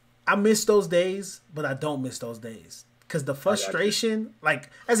 I miss those days, but I don't miss those days. Because the frustration, like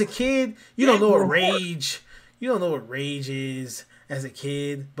as a kid, you don't know what rage is as a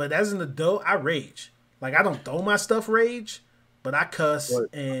kid. But as an adult, I rage. Like I don't throw my stuff rage, but I cuss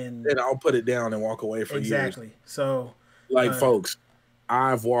and I'll put it down and walk away for years. Exactly. So folks,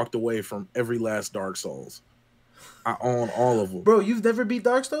 I've walked away from every last Dark Souls. I own all of them. Bro, you've never beat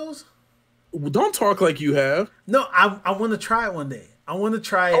Dark Souls? Well, don't talk like you have. No, I want to try it one day. I want to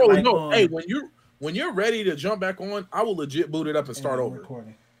try it. Oh no! Hey, when you're ready to jump back on, I will legit boot it up and start over.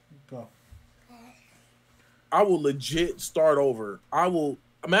 Recording. Go. I will legit start over.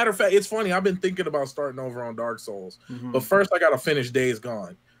 Matter of fact, it's funny. I've been thinking about starting over on Dark Souls, but first I gotta finish Days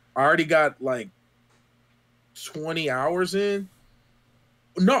Gone. I already got like 20 hours in.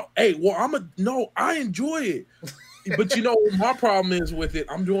 No, hey, well, I enjoy it, but you know my problem is with it.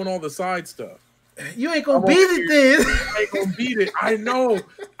 I'm doing all the side stuff. You ain't gonna beat it then. I ain't gonna beat it. I know.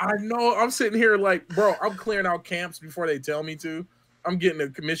 I'm sitting here like, bro, I'm clearing out camps before they tell me to. I'm getting the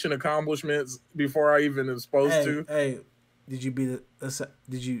commission accomplishments before I even am supposed to. Hey, did you beat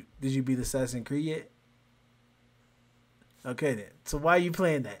Assassin's Creed yet? Okay then. So why are you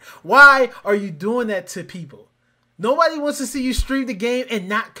playing that? Why are you doing that to people? Nobody wants to see you stream the game and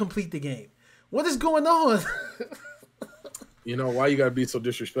not complete the game. What is going on? You know, why you gotta be so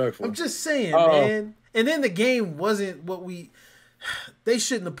disrespectful? I'm just saying, man. And then the game wasn't what they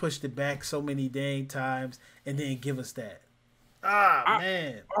shouldn't have pushed it back so many dang times and then give us that.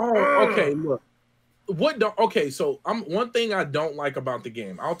 Man. Okay, look. So one thing I don't like about the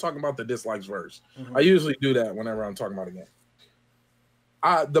game. I'll talk about the dislikes first. I usually do that whenever I'm talking about a game.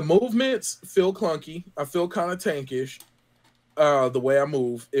 The movements feel clunky. I feel kind of tankish. The way I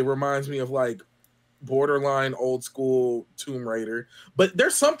move, it reminds me of like borderline old school Tomb Raider. But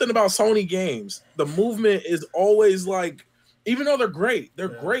there's something about Sony games. The movement is always like, even though they're great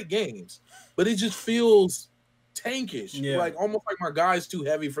games, but it just feels tankish. Yeah. Like almost like my guy's too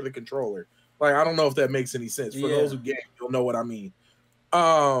heavy for the controller. Like I don't know if that makes any sense. For those who game, you'll know what I mean.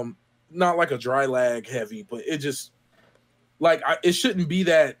 Not like a dry lag heavy, but it just like it shouldn't be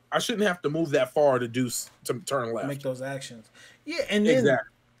that. I shouldn't have to move that far to turn left. Make those actions. Yeah, and then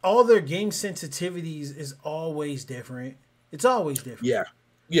all their game sensitivities is always different. It's always different.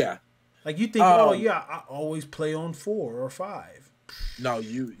 Yeah. Like you think, I always play on 4 or 5. No,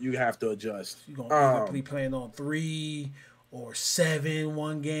 you have to adjust. You're gonna be playing on 3 or 7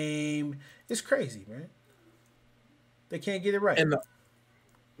 one game. It's crazy, man. They can't get it right.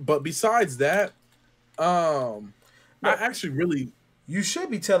 But besides that, I actually really. You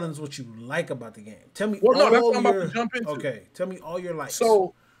should be telling us what you like about the game. Tell me. Well, no, that's what I'm about to jump into. Okay, tell me all your likes.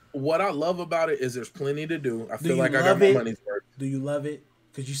 So, what I love about it is there's plenty to do. I feel like I got my money's worth. Do you love it?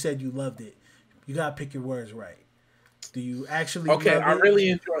 Because you said you loved it. You gotta pick your words right. Do you actually? Okay, love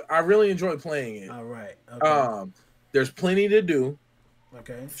it? I really enjoy playing it. All right. Okay. There's plenty to do.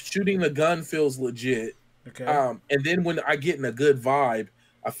 Okay. Shooting the gun feels legit. Okay. And then when I get in a good vibe,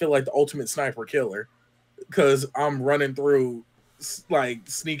 I feel like the ultimate sniper killer because I'm running through, like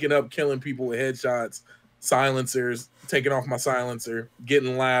sneaking up, killing people with headshots, silencers, taking off my silencer,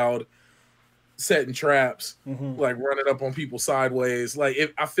 getting loud, setting traps, like running up on people sideways.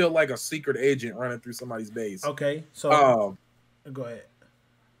 Like I feel like a secret agent running through somebody's base. Okay. So go ahead.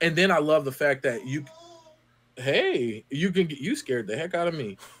 And then I love the fact that you scared the heck out of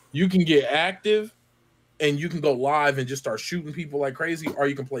me. You can get active and you can go live and just start shooting people like crazy, or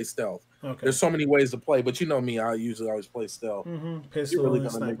you can play stealth. Okay. There's so many ways to play, but you know me, I usually always play stealth. Pistol You're really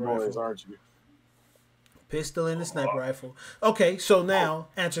gonna make noise, aren't you? Pistol and the sniper rifle. Okay, so now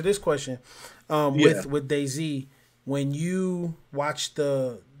answer this question. With DayZ, when you watch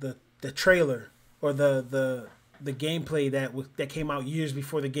the trailer or the gameplay that came out years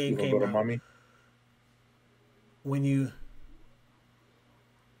before the game came out. Mommy? When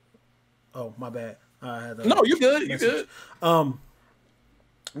oh, my bad. I had no, you good. You good.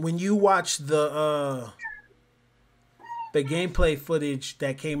 When you watch the gameplay footage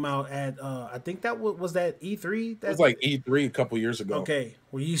that came out at I think that was that E3. It was like E3 a couple years ago. Okay,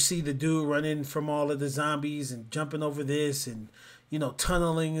 where you see the dude running from all of the zombies and jumping over this and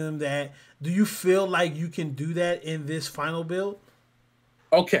tunneling them. That do you feel like you can do that in this final build?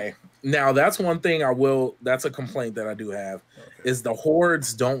 Okay, now that's one thing I will. That's a complaint that I do have is the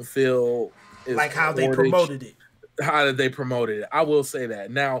hordes don't feel like how they promoted it. How did they promote it? I will say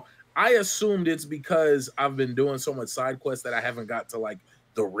that. Now, I assumed it's because I've been doing so much side quests that I haven't got to like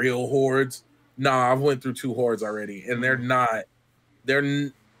the real hordes. Nah, I've went through 2 hordes already, and maybe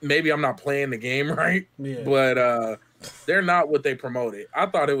I'm not playing the game right, but they're not what they promoted. I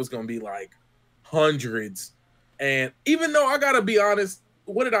thought it was gonna be like hundreds, and even though I gotta be honest,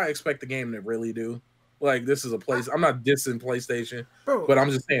 what did I expect the game to really do? Like, this is a place. I'm not dissing PlayStation, bro, but I'm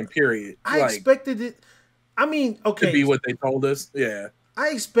just saying, period. I expected it. I mean, okay, to be what they told us. Yeah, I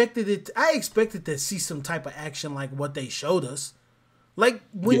expected it. I expected to see some type of action like what they showed us. Like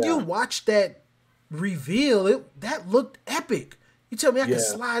when you watch that reveal, that looked epic. You tell me I can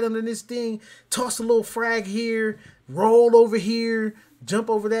slide under this thing, toss a little frag here, roll over here, jump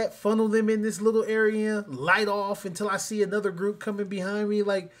over that, funnel them in this little area, light off until I see another group coming behind me.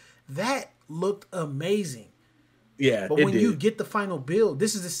 Like, that looked amazing. Yeah, but when you get the final build,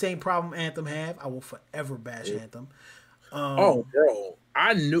 this is the same problem Anthem have. I will forever bash Anthem. Oh, bro.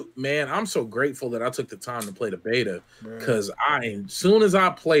 I knew, man, I'm so grateful that I took the time to play the beta because as soon as I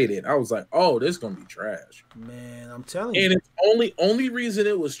played it, I was like, oh, this is going to be trash. Man, I'm telling you. And it's only reason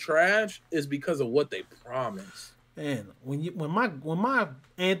it was trash is because of what they promised. Man, when my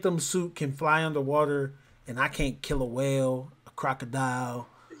Anthem suit can fly underwater and I can't kill a whale, a crocodile.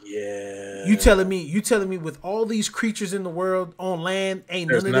 Yeah. You telling me with all these creatures in the world on land,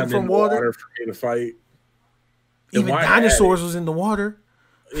 ain't none of them from water for me to fight. Even dinosaurs was in the water.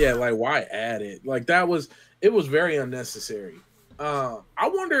 Yeah, like why add it? Like it was very unnecessary. I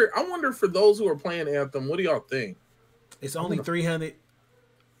wonder for those who are playing Anthem, what do y'all think? It's only 300.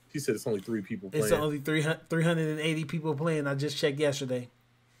 He said it's only 3 people playing. It's only 380 people playing. I just checked yesterday.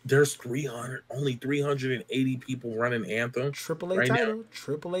 There's only 380 people running Anthem.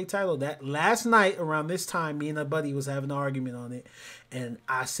 AAA title. That last night around this time, me and a buddy was having an argument on it, and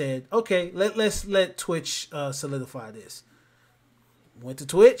I said, "Okay, let's let Twitch solidify this." Went to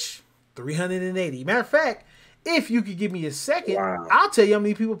Twitch, 380. Matter of fact, if you could give me a second, I'll tell you how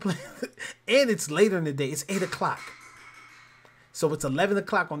many people play. And it's later in the day. It's 8:00, so it's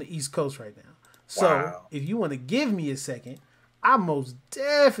 11:00 on the East Coast right now. So if you want to give me a second, I most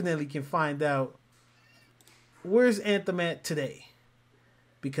definitely can find out where's Anthem at today,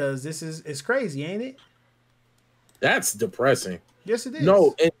 because it's crazy, ain't it? That's depressing. Yes, it is.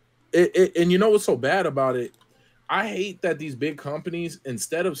 No, and you know what's so bad about it? I hate that these big companies,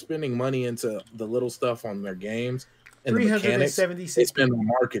 instead of spending money into the little stuff on their games and the mechanics, they spend on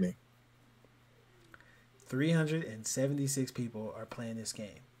marketing. 376 people are playing this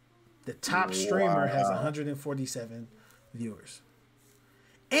game. The top streamer has 147 viewers.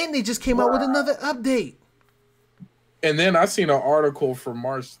 And they just came out with another update. And then I seen an article from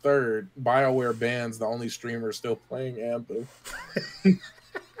March 3rd. BioWare bans the only streamer still playing Anthem.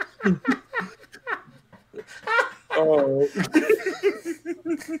 Oh.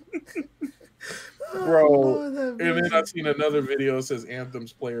 Bro. And then I seen another video that says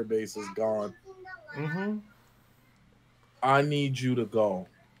Anthem's player base is gone. Mm-hmm. I need you to go.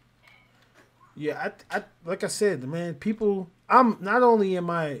 Yeah, I like I said, man, people, I'm not only am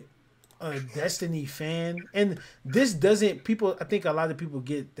I a Destiny fan, and this doesn't, I think a lot of people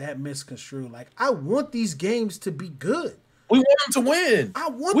get that misconstrued. Like, I want these games to be good. We want them to win. I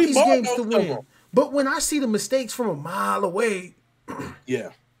want these games to win. But when I see the mistakes from a mile away,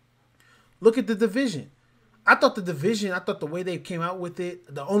 yeah. Look at The Division. I thought the way they came out with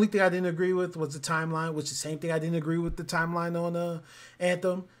it, the only thing I didn't agree with was the timeline, which is the same thing I didn't agree with the timeline on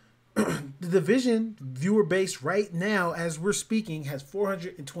Anthem. The Division viewer base right now, as we're speaking, has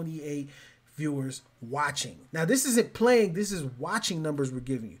 428 viewers watching. Now, this isn't playing, this is watching numbers we're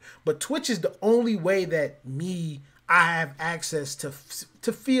giving you. But Twitch is the only way that I have access to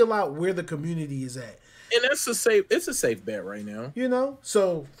feel out where the community is at. And it's a safe bet right now. You know?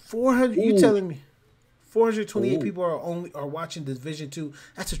 So 400, you telling me 428 people are watching Division 2.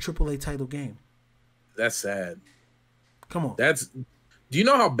 That's a AAA title game. That's sad. Come on. Do you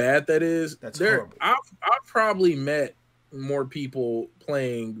know how bad that is? That's horrible. I've probably met more people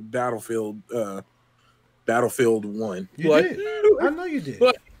playing Battlefield 1. You did. I know you did.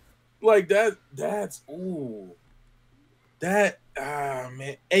 Like that's man.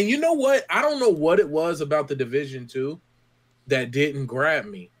 And you know what? I don't know what it was about the Division 2 that didn't grab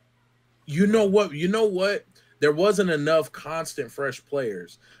me. You know what? There wasn't enough constant fresh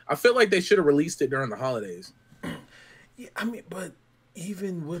players. I feel like they should have released it during the holidays. Yeah, I mean, but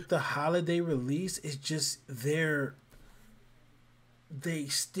even with the holiday release, it's just they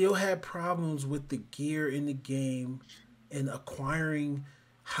still had problems with the gear in the game and acquiring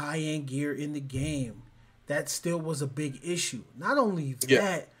high-end gear in the game. That still was a big issue. Not only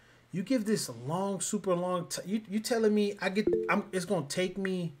that, you give this super long time. You telling me it's gonna take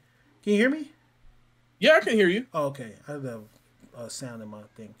me? Can you hear me? Yeah, I can hear you. Oh, okay, I have a sound in my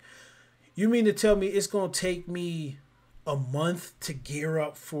thing. You mean to tell me it's gonna take me a month to gear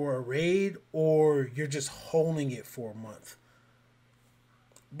up for a raid, or you're just holding it for a month,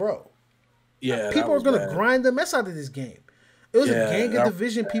 bro? Yeah, people are gonna grind the mess out of this game. It was a gang of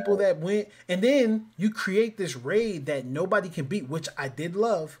Division people that went, and then you create this raid that nobody can beat, which I did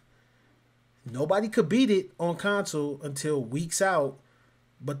love. Nobody could beat it on console until weeks out,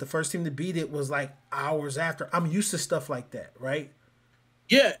 but the first team to beat it was like hours after. I'm used to stuff like that, right?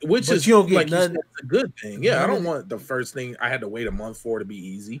 Yeah, which but is you don't get like none, a good thing. Yeah, I don't want the first thing I had to wait a month for to be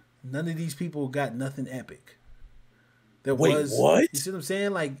easy. None of these people got nothing epic. What? You see what I'm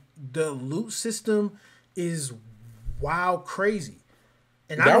saying? Like, the loot system is wild crazy.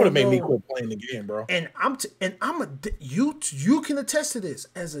 And that would have made me quit playing the game, bro. And you can attest to this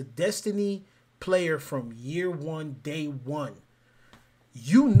as a Destiny player from year one, day one.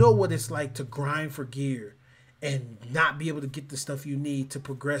 You know what it's like to grind for gear and not be able to get the stuff you need to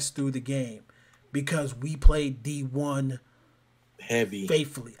progress through the game, because we played D1 heavy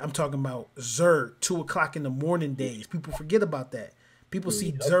faithfully. I'm talking about Xur 2:00 in the morning days. People forget about that. People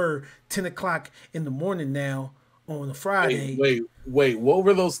see Xur 10:00 in the morning now on a Friday. Wait. What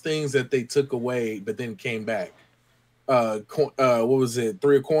were those things that they took away but then came back? What was it?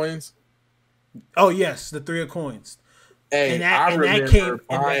 3 of coins? Oh yes, the 3 of coins. Hey, I remember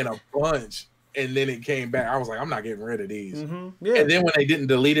buying a bunch, and then it came back. I was like, I'm not getting rid of these. Mm-hmm. Yeah. And then when they didn't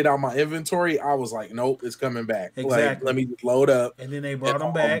delete it out my inventory, I was like, nope, it's coming back. Exactly. Like, let me just load up. And then they brought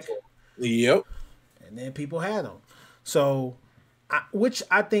them back. Yep. And then people had them. So, which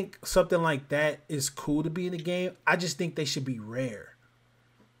I think something like that is cool to be in the game. I just think they should be rare.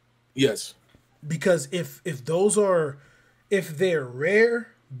 Yes. Because if they're rare,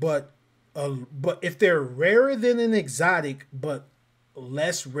 but if they're rarer than an exotic, but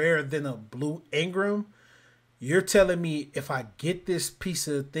less rare than a blue Ingram, you're telling me if I get this piece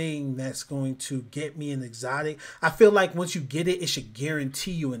of thing that's going to get me an exotic, I feel like once you get it, it should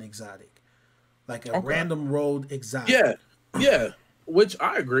guarantee you an exotic, like a random rolled exotic. Yeah, which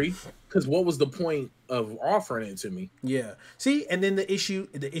I agree. Because what was the point of offering it to me? Yeah. See, and then the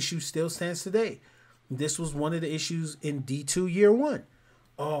issue still stands today. This was one of the issues in D2 year one.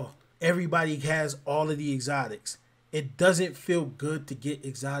 Oh, everybody has all of the exotics. It doesn't feel good to get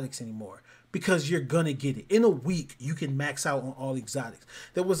exotics anymore, because you're gonna get it in a week. You can max out on all exotics.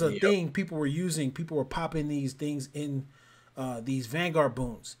 There was a thing people were popping these things in these Vanguard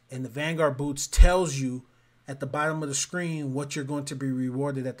boons, and the Vanguard boots tells you at the bottom of the screen what you're going to be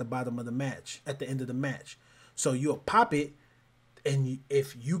rewarded at the bottom of the match, at the end of the match. So you'll pop it, and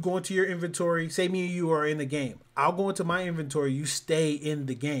if you go into your inventory, say me and you are in the game, I'll go into my inventory, you stay in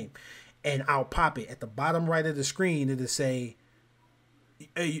the game, and I'll pop it. At the bottom right of the screen, it'll say,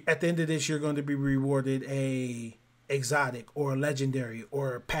 at the end of this, you're going to be rewarded a exotic or a legendary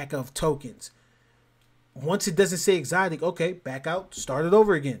or a pack of tokens. Once it doesn't say exotic, okay, back out, start it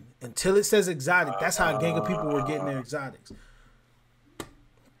over again until it says exotic. That's how a gang of people were getting their exotics.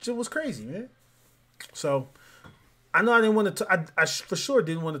 It was crazy, man. So I know I didn't want to. I for sure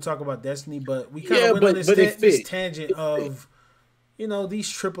didn't want to talk about Destiny, but we kind of went on this tangent of, these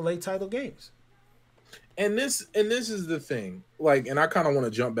AAA title games. And this is the thing. Like, and I kind of want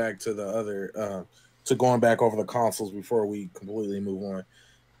to jump back to the other, to going back over the consoles before we completely move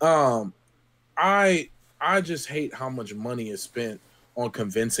on. I just hate how much money is spent on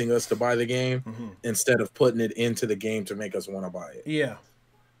convincing us to buy the game instead of putting it into the game to make us want to buy it. Yeah.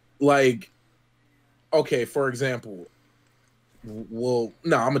 Like, okay, for example, I'm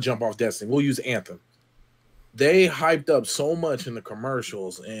gonna jump off Destiny. We'll use Anthem. They hyped up so much in the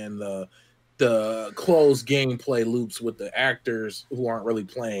commercials and the closed gameplay loops with the actors who aren't really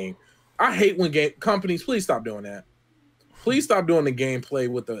playing. I hate when companies, please stop doing that. Please stop doing the gameplay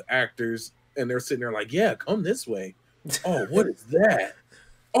with the actors and they're sitting there like, yeah, come this way. Oh, what is that?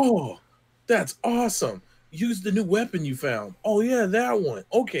 Oh, that's awesome. Use the new weapon you found. Oh yeah, that one.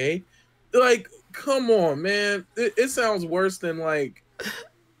 Okay. Like, come on, man. It sounds worse than like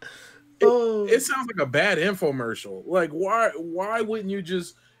it Oh, sounds like a bad infomercial. Like, why wouldn't you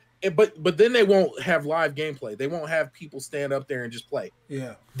just but then they won't have live gameplay. They won't have people stand up there and just play.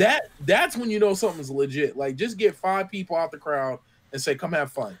 yeah. That's when you know something's legit. Like, just get 5 people out the crowd and say, "Come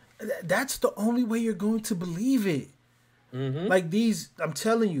have fun." That's the only way you're going to believe it. Mm-hmm. Like these, I'm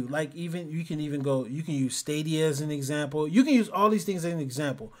telling you, like even you can use Stadia as an example. You can use all these things as an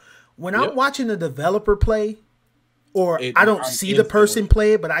example. When I'm watching a developer play, or I don't see the person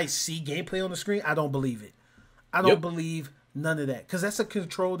play it, but I see gameplay on the screen, I don't believe it. I don't believe none of that because that's a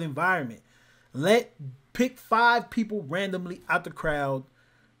controlled environment. Pick 5 people randomly out the crowd,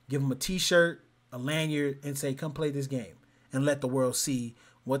 give them a T-shirt, a lanyard, and say, "Come play this game," and let the world see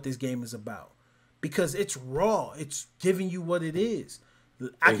what this game is about. Because it's raw. It's giving you what it is.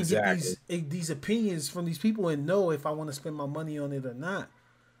 I can get these opinions from these people and know if I want to spend my money on it or not.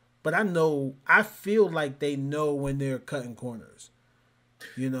 But I feel like they know when they're cutting corners.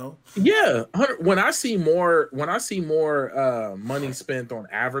 You know? Yeah. When I see more money spent on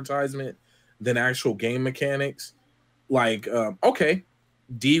advertisement than actual game mechanics, like okay,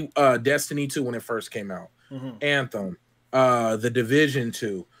 Destiny 2 when it first came out, Anthem, The Division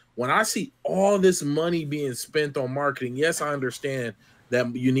 2. When I see all this money being spent on marketing, yes, I understand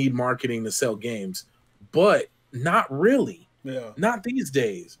that you need marketing to sell games, but not really. Yeah. Not these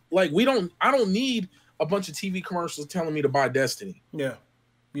days. Like, I don't need a bunch of TV commercials telling me to buy Destiny. Yeah.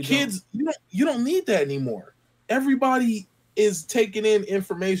 Kids, you don't need that anymore. Everybody is taking in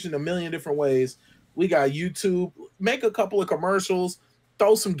information a million different ways. We got YouTube. Make a couple of commercials,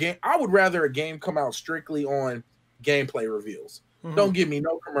 throw some game. I would rather a game come out strictly on gameplay reveals. Don't give me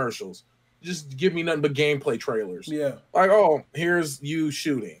no commercials. Just give me nothing but gameplay trailers. Yeah. Like, oh, here's you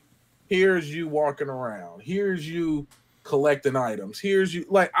shooting. Here's you walking around. Here's you collecting items. Here's you.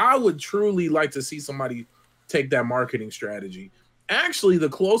 Like, I would truly like to see somebody take that marketing strategy. Actually, the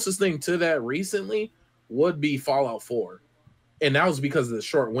closest thing to that recently would be Fallout 4. And that was because of the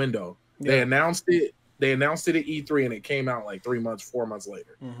short window. Yeah. They announced it at E3 and it came out like 4 months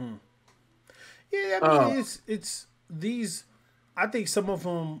later. Yeah, I mean, it's these. I think some of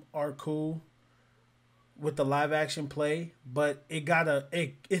them are cool with the live action play, but it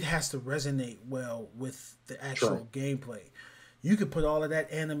has to resonate well with the actual gameplay. You could put all of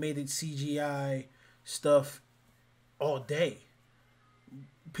that animated CGI stuff all day.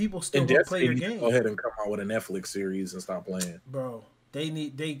 People still don't play your game. Go ahead and come out with a Netflix series and stop playing, bro.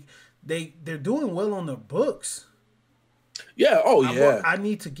 They're doing well on their books. Yeah. Oh yeah. I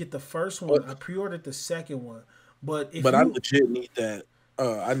need to get the first one. I pre-ordered the second one. But I legit need that.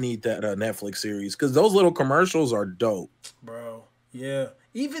 I need that Netflix series because those little commercials are dope, bro. Yeah.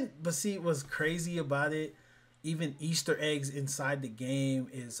 But see, what's crazy about it? Even Easter eggs inside the game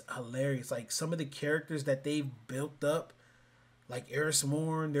is hilarious. Like some of the characters that they've built up, like Eris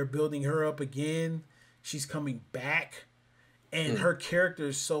Morn, they're building her up again. She's coming back, and her character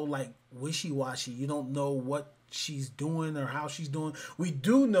is so like wishy-washy. You don't know what she's doing or how she's doing. We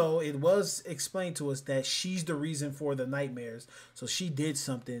do know it was explained to us that she's the reason for the nightmares. So she did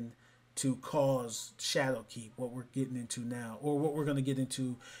something to cause Shadowkeep, what we're getting into now, or what we're going to get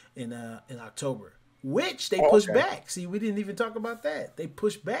into in October, which they pushed back. See, we didn't even talk about that. They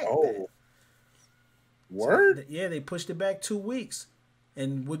pushed back. Oh, word? So, yeah, they pushed it back 2 weeks.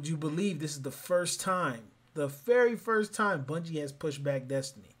 And would you believe this is the very first time Bungie has pushed back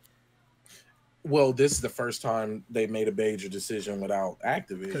Destiny? Well, this is the first time they made a major decision without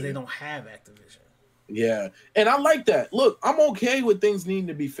Activision. Because they don't have Activision. Yeah. And I like that. Look, I'm okay with things needing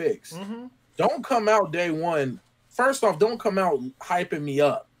to be fixed. Don't come out day one. First off, don't come out hyping me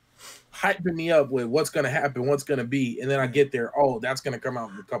up with what's going to happen, what's going to be. And then I get there, that's going to come out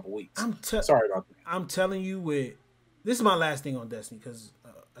in a couple weeks. Sorry about that. I'm telling you, this is my last thing on Destiny because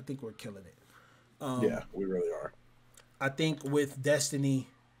I think we're killing it. Yeah, we really are. I think with Destiny,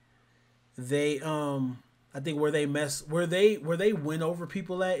 they I think where they win over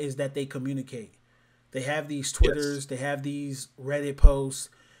people at is that they communicate. They have these Twitters, they have these Reddit posts.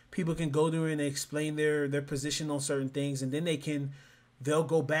 People can go there and explain their position on certain things, and then they'll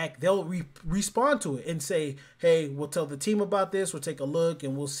go back, they'll respond to it and say, hey, we'll tell the team about this, we'll take a look,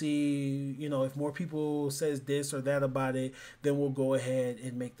 and we'll see, if more people says this or that about it, then we'll go ahead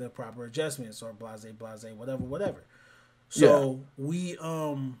and make the proper adjustments or blase, whatever. So we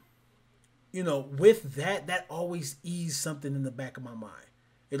with that always eased something in the back of my mind.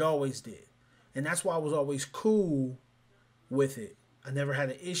 It always did. And that's why I was always cool with it. I never had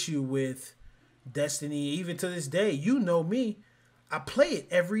an issue with Destiny, even to this day. You know me. I play it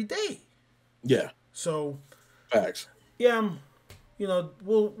every day. Yeah. So, Facts. yeah,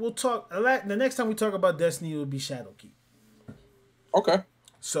 we'll talk. The next time we talk about Destiny, it will be Shadowkeep. Okay.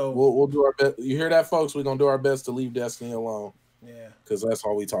 So we'll do our best. You hear that, folks? We're gonna do our best to leave Destiny alone. Yeah. Because that's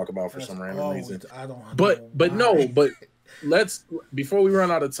all we talk about for some random reason. I don't know. But let's before we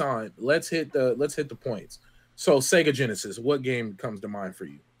run out of time, let's hit the points. So Sega Genesis, what game comes to mind for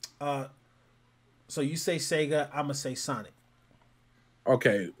you? So you say Sega, I'm gonna say Sonic.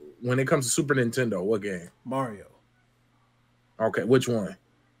 Okay. When it comes to Super Nintendo, what game? Mario. Okay, which one?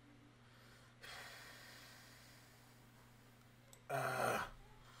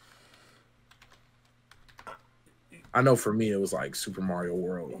 I know for me it was like Super Mario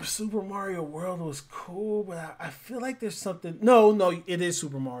World. Super Mario World was cool, but I feel like there's something. No, it is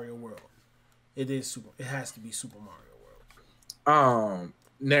Super Mario World. It has to be Super Mario World.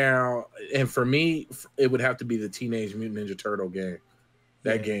 Now, and for me, it would have to be the Teenage Mutant Ninja Turtle game.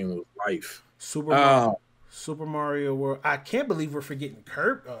 That game was life. Super Mario World. I can't believe we're forgetting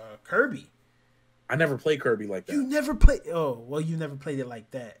Kirby. I never played Kirby like that. You never played? Oh, well, you never played it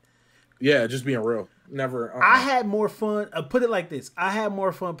like that. Yeah, just being real. Never. I had more fun. Put it like this: I had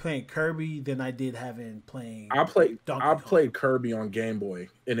more fun playing Kirby than I did playing. I played Kirby on Game Boy,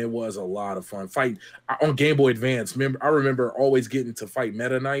 and it was a lot of fun. Fight on Game Boy Advance. I remember always getting to fight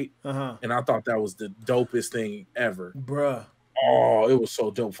Meta Knight, and I thought that was the dopest thing ever, bruh. Oh, it was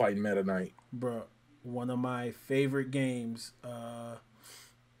so dope fighting Meta Knight, bruh. One of my favorite games,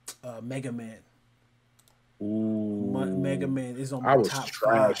 Mega Man. Ooh, Mega Man is on my top 5. I was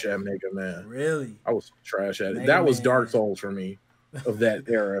trash at Mega Man. Really? I was trash at it. That was Dark Souls for me of that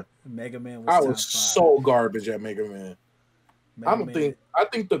era. Mega Man I was so garbage at Mega Man. I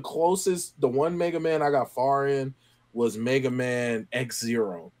think the closest, the one Mega Man I got far in was Mega Man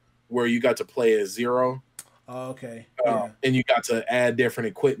X-Zero, where you got to play as Zero. Oh, okay. And you got to add different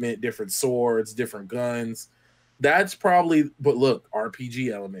equipment, different swords, different guns. That's probably, but look,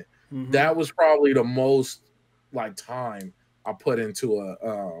 RPG element. Mm-hmm. That was probably the most time I put into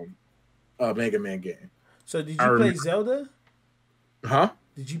a Mega Man game. So did you play Zelda? Huh?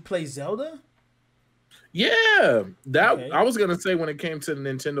 Did you play Zelda? Yeah, I was gonna say when it came to the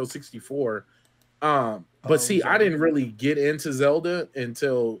Nintendo 64. But I didn't really get into Zelda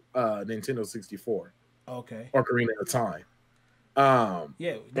until Nintendo 64. Okay. Ocarina of Time.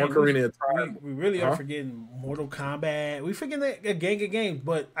 Ocarina of Time. We really are forgetting Mortal Kombat. We forgetting a gang of games,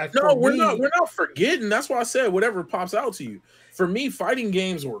 but we're not forgetting. That's why I said whatever pops out to you. For me, fighting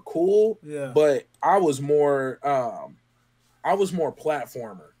games were cool. Yeah. But I was more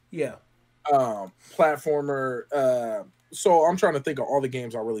platformer. Yeah. Platformer. So I'm trying to think of all the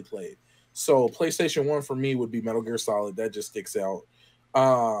games I really played. So PlayStation 1 for me would be Metal Gear Solid. That just sticks out.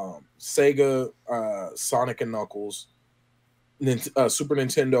 Sega, Sonic and Knuckles. Super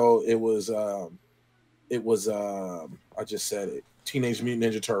Nintendo, it was I just said it. Teenage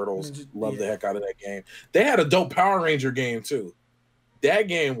Mutant Ninja Turtles. Love the heck out of that game. They had a dope Power Ranger game too. That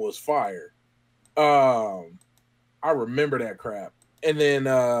game was fire. I remember that crap. And then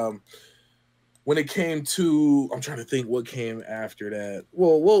when it came to, I'm trying to think what came after that.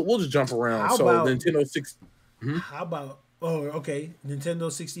 Well, we'll just jump around. Nintendo 6. How about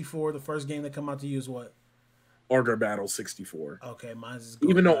Nintendo 64, the first game that come out to you is what? Order Battle 64. Okay, mine's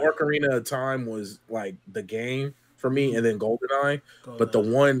even though Ocarina of Time was like the game for me, and then GoldenEye, but the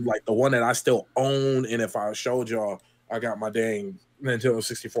one that I still own, and if I showed y'all, I got my dang Nintendo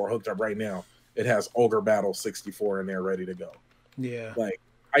 64 hooked up right now. It has Ogre Battle 64 in there ready to go. Yeah,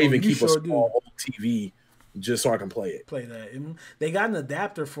 I even keep a small old TV just so I can play it. Play that. And they got an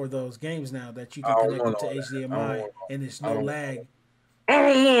adapter for those games now that you can connect to HDMI, and it's no lag.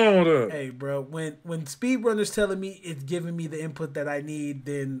 Hey, bro, when Speedrunner's telling me it's giving me the input that I need,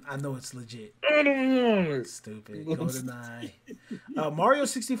 then I know it's legit. Stupid. GoldenEye. Mario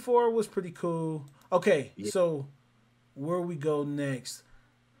 64 was pretty cool. Okay, so where we go next?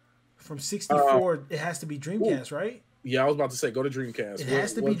 From 64, it has to be Dreamcast, right? Yeah, I was about to say go to Dreamcast. It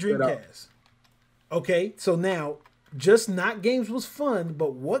has to be Dreamcast. Okay, so now, just not games was fun,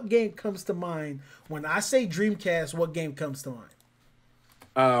 but what game comes to mind when I say Dreamcast? What game comes to mind?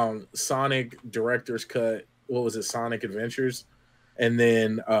 Sonic Director's Cut. What was it? Sonic Adventures, and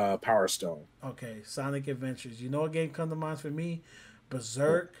then Power Stone. Okay, Sonic Adventures. You know what game come to mind for me?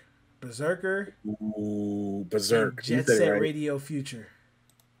 Berserker. Ooh, Berserk. Jet Set Radio Future.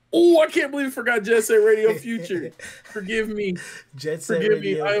 Oh, I can't believe I forgot Jet Set Radio Future. Forgive me. Jet Set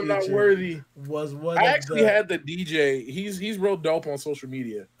Radio I am not worthy. Was one. I actually had the DJ. He's real dope on social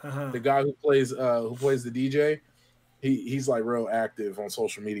media. The guy who plays the DJ. He's like real active on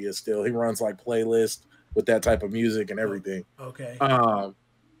social media still. He runs like playlists with that type of music and everything. Okay.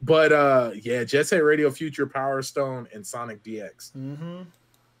 But yeah, Jet Set Radio Future, Power Stone, and Sonic DX. Mm-hmm.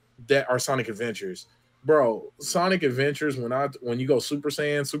 That are Sonic Adventures. Bro, Sonic Adventures, when you go Super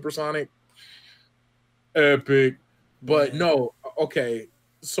Saiyan, Supersonic, epic. But no, okay.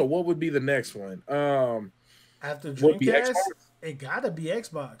 So what would be the next one? After Dreamcast, it gotta be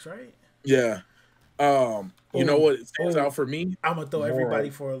Xbox, right? Yeah. You know what stands out for me? I'm gonna throw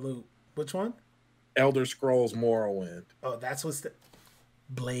everybody for a loop. Which one? Elder Scrolls Morrowind. Oh, that's what's the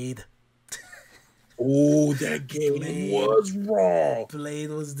Blade. Oh, that game was raw.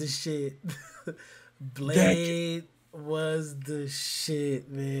 Blade was the shit. Blade was the shit,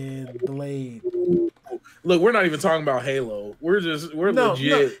 man. Blade. Look, we're not even talking about Halo. We're legit. No.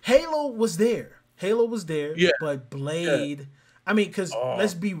 Halo was there. Yeah. But Blade. Yeah. I mean, because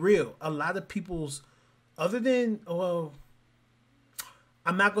let's be real. A lot of people's, other than, well,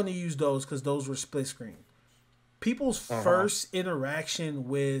 I'm not going to use those because those were split screen. People's first interaction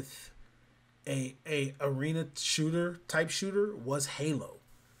with a arena type shooter was Halo.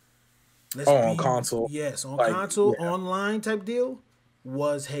 On console. Yes, on console, online type deal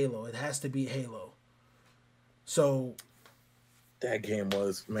was Halo. It has to be Halo. So that game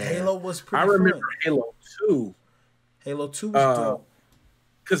was, man. Halo was pretty I remember fun. Halo 2. Halo 2 was dope.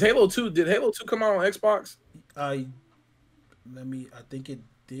 Because did Halo 2 come out on Xbox? I think it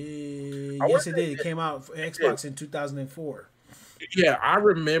did. Yes, it did. It came out for Xbox in 2004. Yeah, I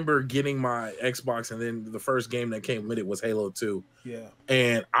remember getting my Xbox, and then the first game that came with it was Halo 2. Yeah.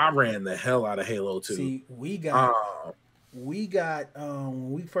 And I ran the hell out of Halo 2. See, we got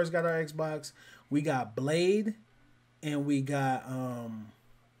when we first got our Xbox, we got Blade, and we got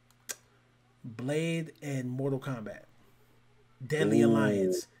Blade and Mortal Kombat. Deadly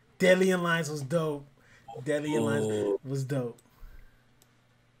Alliance. Deadly Alliance was dope. Deadly Alliance was dope.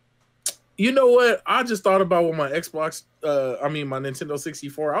 You know what? I just thought about with my Xbox, my Nintendo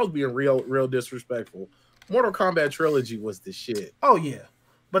 64. I was being real disrespectful. Mortal Kombat Trilogy was the shit. Oh yeah,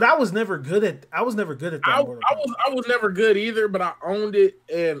 but I was never good at that. I was never good good either, but I owned it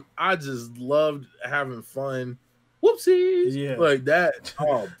and I just loved having fun. Whoopsies, yeah, like that.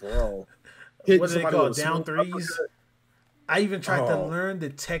 Oh, bro, what do they call down threes? I even tried to learn the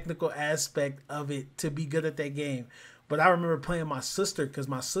technical aspect of it to be good at that game. But I remember playing my sister because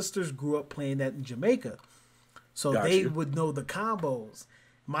my sisters grew up playing that in Jamaica, so they would know the combos.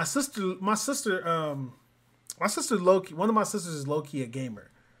 My sister, low-key, one of my sisters is low-key a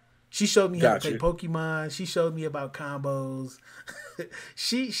gamer. She showed me how to play Pokemon. She showed me about combos.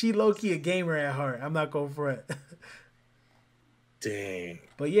 she low-key a gamer at heart. I'm not going front. Dang.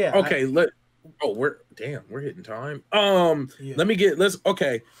 But yeah. Okay. We're hitting time. Let's do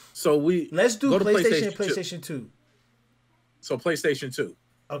PlayStation 2. So PlayStation 2.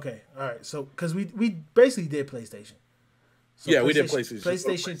 Okay, all right. So because we basically did PlayStation. So yeah, we did PlayStation.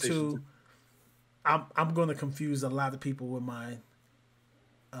 PlayStation 2. I'm going to confuse a lot of people with mine.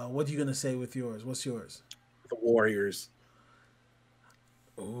 What are you going to say with yours? What's yours? The Warriors.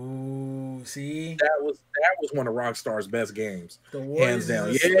 Ooh, see, that was one of Rockstar's best games, the Warriors, hands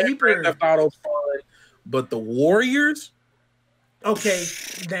down. Yeah, Grand Theft Auto's fun, but the Warriors. Okay,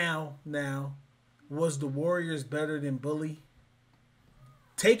 now, was the Warriors better than Bully?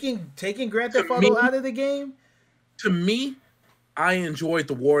 Taking Grand Theft Auto out of the game? To me, I enjoyed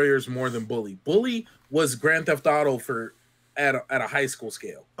the Warriors more than Bully. Bully was Grand Theft Auto at a high school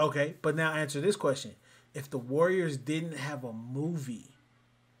scale. Okay, but now answer this question. If the Warriors didn't have a movie,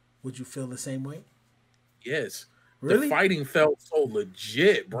 would you feel the same way? Yes. Really? The fighting felt so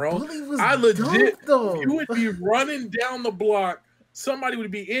legit, bro. Bully was dope, though. You would be running down the block. Somebody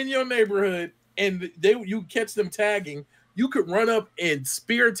would be in your neighborhood, and you catch them tagging. You could run up and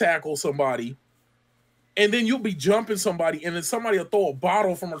spear tackle somebody, and then you'll be jumping somebody, and then somebody will throw a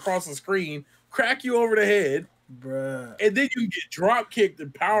bottle from across the screen, crack you over the head, bruh. And then you get drop kicked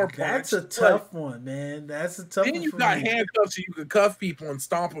and power punched. That's a tough one, man. That's a tough one. And you got handcuffs so you can cuff people and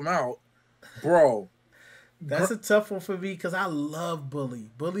stomp them out, bro. That's a tough one for me because I love Bully.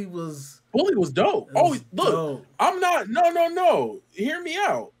 Bully was dope. Look, dope. I'm not. No. Hear me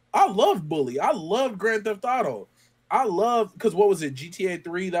out. I love Bully. I love Grand Theft Auto. I love because what was it? GTA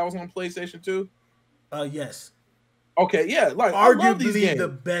 3 that was on PlayStation 2. Yes. Okay, yeah. Like arguably the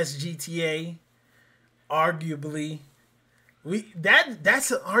best GTA. Arguably,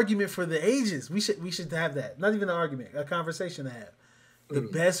 that's an argument for the ages. We should have that. Not even an argument, a conversation to have. The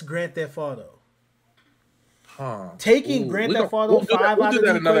best Grand Theft Auto. Taking Grand Theft Auto 5 out of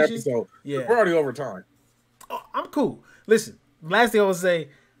the another equation. Episode. Yeah, we're already over time. Oh, I'm cool. Listen, last thing I will say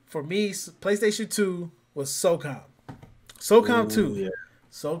for me, PlayStation 2 was SOCOM. SOCOM 2. Yeah.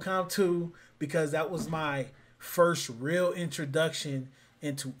 SOCOM 2. because that was my first real introduction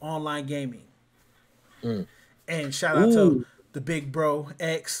into online gaming. And shout out to the big bro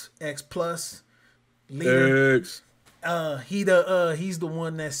X Plus leader. X. He's the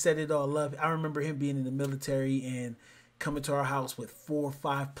one that set it all up. I remember him being in the military and coming to our house with 4 or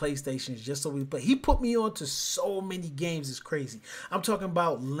 5 PlayStations just so we play. He put me on to so many games. It's crazy. I'm talking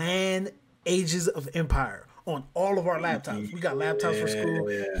about LAN Ages of Empire on all of our laptops. We got laptops for school.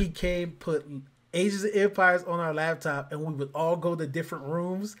 He came, put Ages of Empires on our laptop, and we would all go to different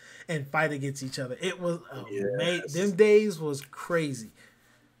rooms and fight against each other. It was amazing. Them days was crazy.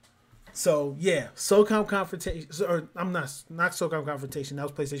 So yeah, SOCOM Confrontation, or I'm not SOCOM Confrontation. That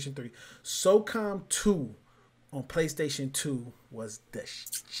was PlayStation 3. SOCOM 2 on PlayStation 2 was the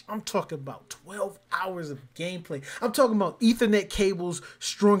I'm talking about 12 hours of gameplay. I'm talking about Ethernet cables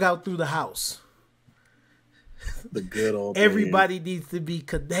strung out through the house. The good old Everybody days. needs to be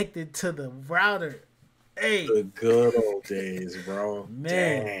connected to the router. Hey, The good old days, bro.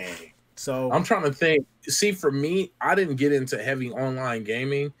 man. Dang. So I'm trying to think. See, for me, I didn't get into heavy online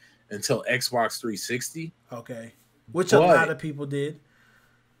gaming until Xbox 360. okay, which a lot of people did.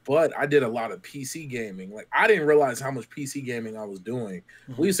 But I did a lot of PC gaming. Like, I didn't realize how much PC gaming I was doing.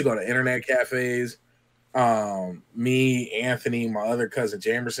 We used to go to internet cafes. Me, Anthony, my other cousin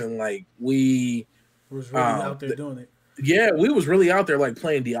Jamerson, like we Was really out there doing it. Yeah, we was really out there like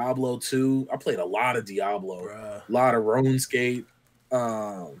playing Diablo 2. I played a lot of Diablo, a lot of RuneScape,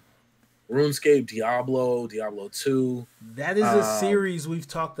 Diablo 2. That is a series we've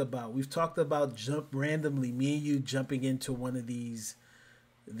talked about. We've talked about jump randomly, me and you jumping into one of these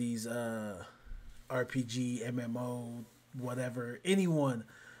RPG, MMO, whatever, any one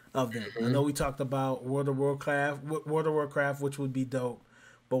of them. I know we talked about World of Warcraft, which would be dope.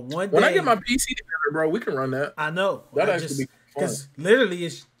 But when I get my PC together, bro, we can run that. I know. That actually be fun. Because literally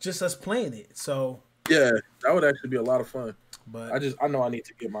it's just us playing it. So yeah, that would actually be a lot of fun. But I know I need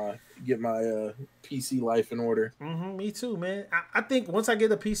to get my PC life in order. Me too, man. I think once I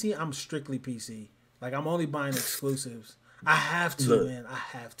get a PC, I'm strictly PC. Like I'm only buying exclusives. I have to, man. I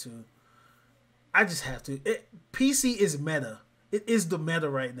have to. I just have to. PC is meta. It is the meta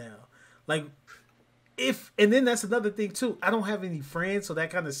right now. Like, and then that's another thing too. I don't have any friends, so that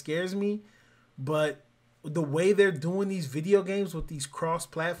kind of scares me. But the way they're doing these video games with these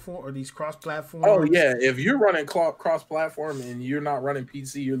cross-platform. Oh yeah, if you're running cross-platform and you're not running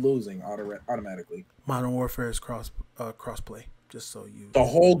PC, you're losing automatically. Modern Warfare is cross-play. Just so you. The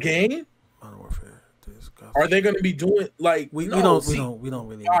whole game. Modern Warfare. Are they going to be doing like we don't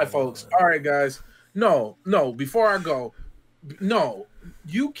really. All right, folks. All right, guys. No. Before I go, no,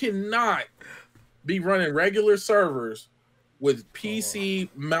 you cannot be running regular servers with PC,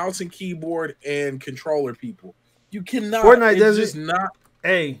 mouse and keyboard, and controller people. You cannot. Fortnite does just not.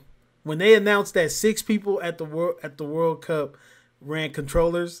 Hey, when they announced that 6 people at the World Cup ran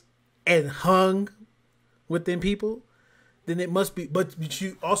controllers and hung with them people, then it must be. But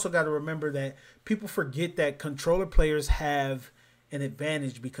you also got to remember that people forget that controller players have an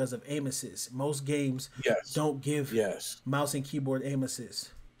advantage because of aim assist. Most games don't give mouse and keyboard aim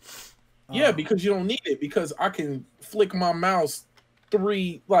assist. Yeah, because you don't need it, because I can flick my mouse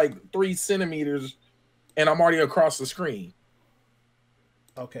 3 centimeters and I'm already across the screen.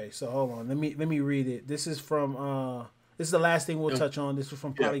 Okay, so hold on. Let me read it. This is from this is the last thing we'll touch on. This is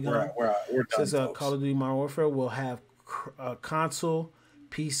from Polygon. We're done, it says Call of Duty Modern Warfare will have console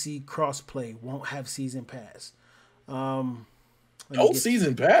PC crossplay, won't have season pass.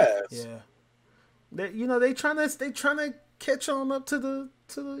 Season pass. Yeah. They trying to catch on up to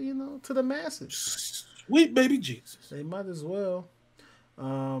the masses. Sweet baby Jesus. They might as well.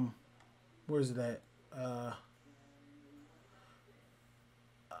 Where's it at? I'm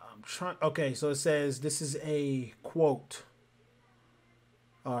trying. Okay, so it says this is a quote.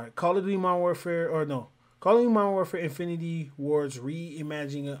 All right, Call of Duty Modern Warfare Call of Duty Modern Warfare Infinity Ward's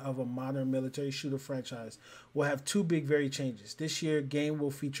reimagining of a modern military shooter franchise will have 2 big changes. This year, game will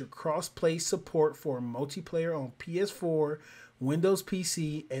feature cross-play support for multiplayer on PS4, Windows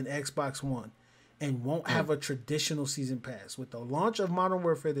PC, and Xbox One, and won't have a traditional season pass. With the launch of Modern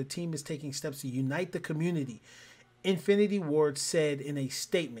Warfare, the team is taking steps to unite the community. Infinity Ward said in a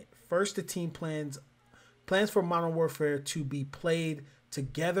statement, first, the team plans for Modern Warfare to be played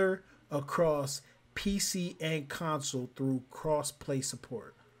together across PC and console through cross-play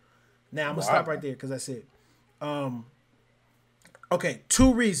support. Now, I'm going to stop right there because that's it. Okay,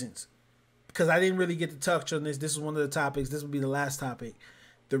 2 reasons. Because I didn't really get to touch on this. This is one of the topics. This will be the last topic.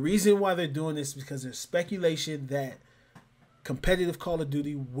 The reason why they're doing this is because there's speculation that competitive Call of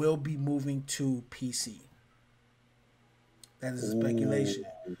Duty will be moving to PC. That is speculation.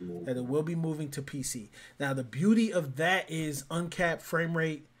 That it will be moving to PC. Now, the beauty of that is uncapped frame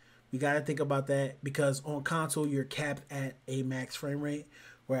rate. We got to think about that because on console, you're capped at a max frame rate,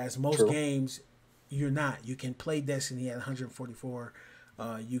 whereas most games, you're not. You can play Destiny at 144.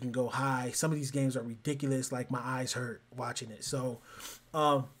 You can go high. Some of these games are ridiculous. Like, my eyes hurt watching it. So,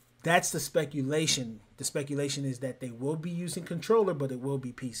 that's the speculation. The speculation is that they will be using controller, but it will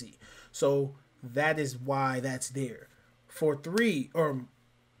be PC. So, that is why that's there. For 3, or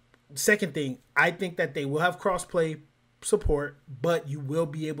second thing, I think that they will have crossplay support, but you will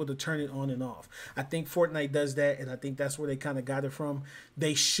be able to turn it on and off. I think Fortnite does that, and I think that's where they kind of got it from.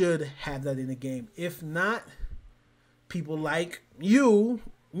 They should have that in the game. If not, people like you,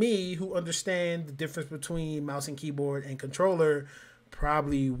 me, who understand the difference between mouse and keyboard and controller,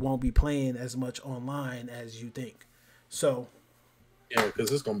 probably won't be playing as much online as you think. So, yeah,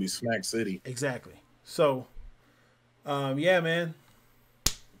 because it's gonna be Smack City. Exactly. So, yeah, man.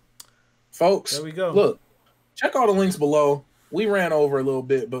 Folks, there we go. Look, check all the links below. We ran over a little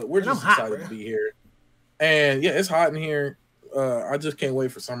bit, but we're just excited to be here. And yeah, it's hot in here. I just can't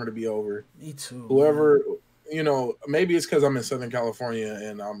wait for summer to be over. Me too. Whoever, you know, maybe it's because I'm in Southern California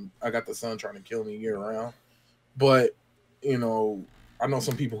and I got the sun trying to kill me year round. But, you know, I know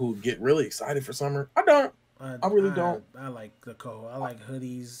some people who get really excited for summer. I don't. I really don't. I like the cold. I like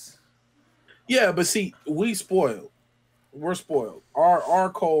hoodies. Yeah, but see, we spoiled. We're spoiled.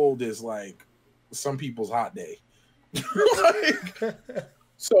 Our cold is like some people's hot day. Like,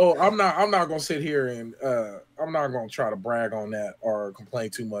 so I'm not gonna sit here and I'm not gonna try to brag on that or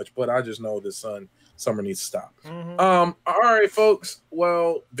complain too much, but I just know the summer needs to stop. All right, folks.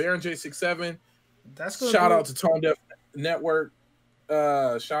 Well, BaronJ67. That's shout out to Tone Def Network.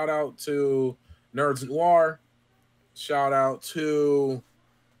 Shout out to Nerds Noir. Shout out to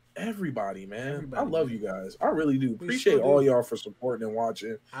everybody, man. I love you guys. I really do. Appreciate all y'all for supporting and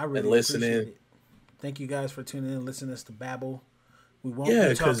watching and listening. Thank you guys for tuning in and listening to us to babble. We won't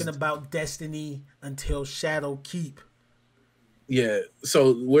be talking about Destiny until Shadow Keep. Yeah,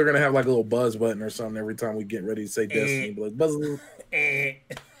 so we're gonna have like a little buzz button or something every time we get ready to say Destiny. Like buzz.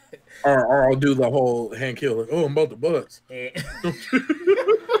 Or I'll do the whole hand kill. Like, oh, I'm about to buzz.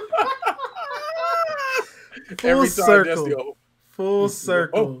 Full circle. Full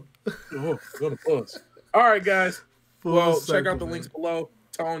circle. Oh, gonna buzz. All right, guys. Full check out the links below.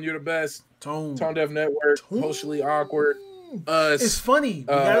 Tone, you're the best. Tone Def Network. Socially awkward. It's funny. We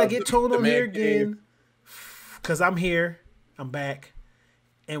gotta get Tone on here again. Because I'm here. I'm back.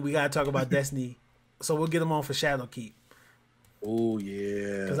 And we gotta talk about Destiny. So we'll get him on for Shadow Keep. Oh,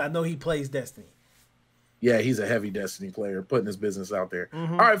 yeah. Because I know he plays Destiny. Yeah, he's a heavy Destiny player, putting his business out there.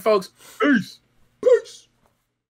 All right, folks. Peace.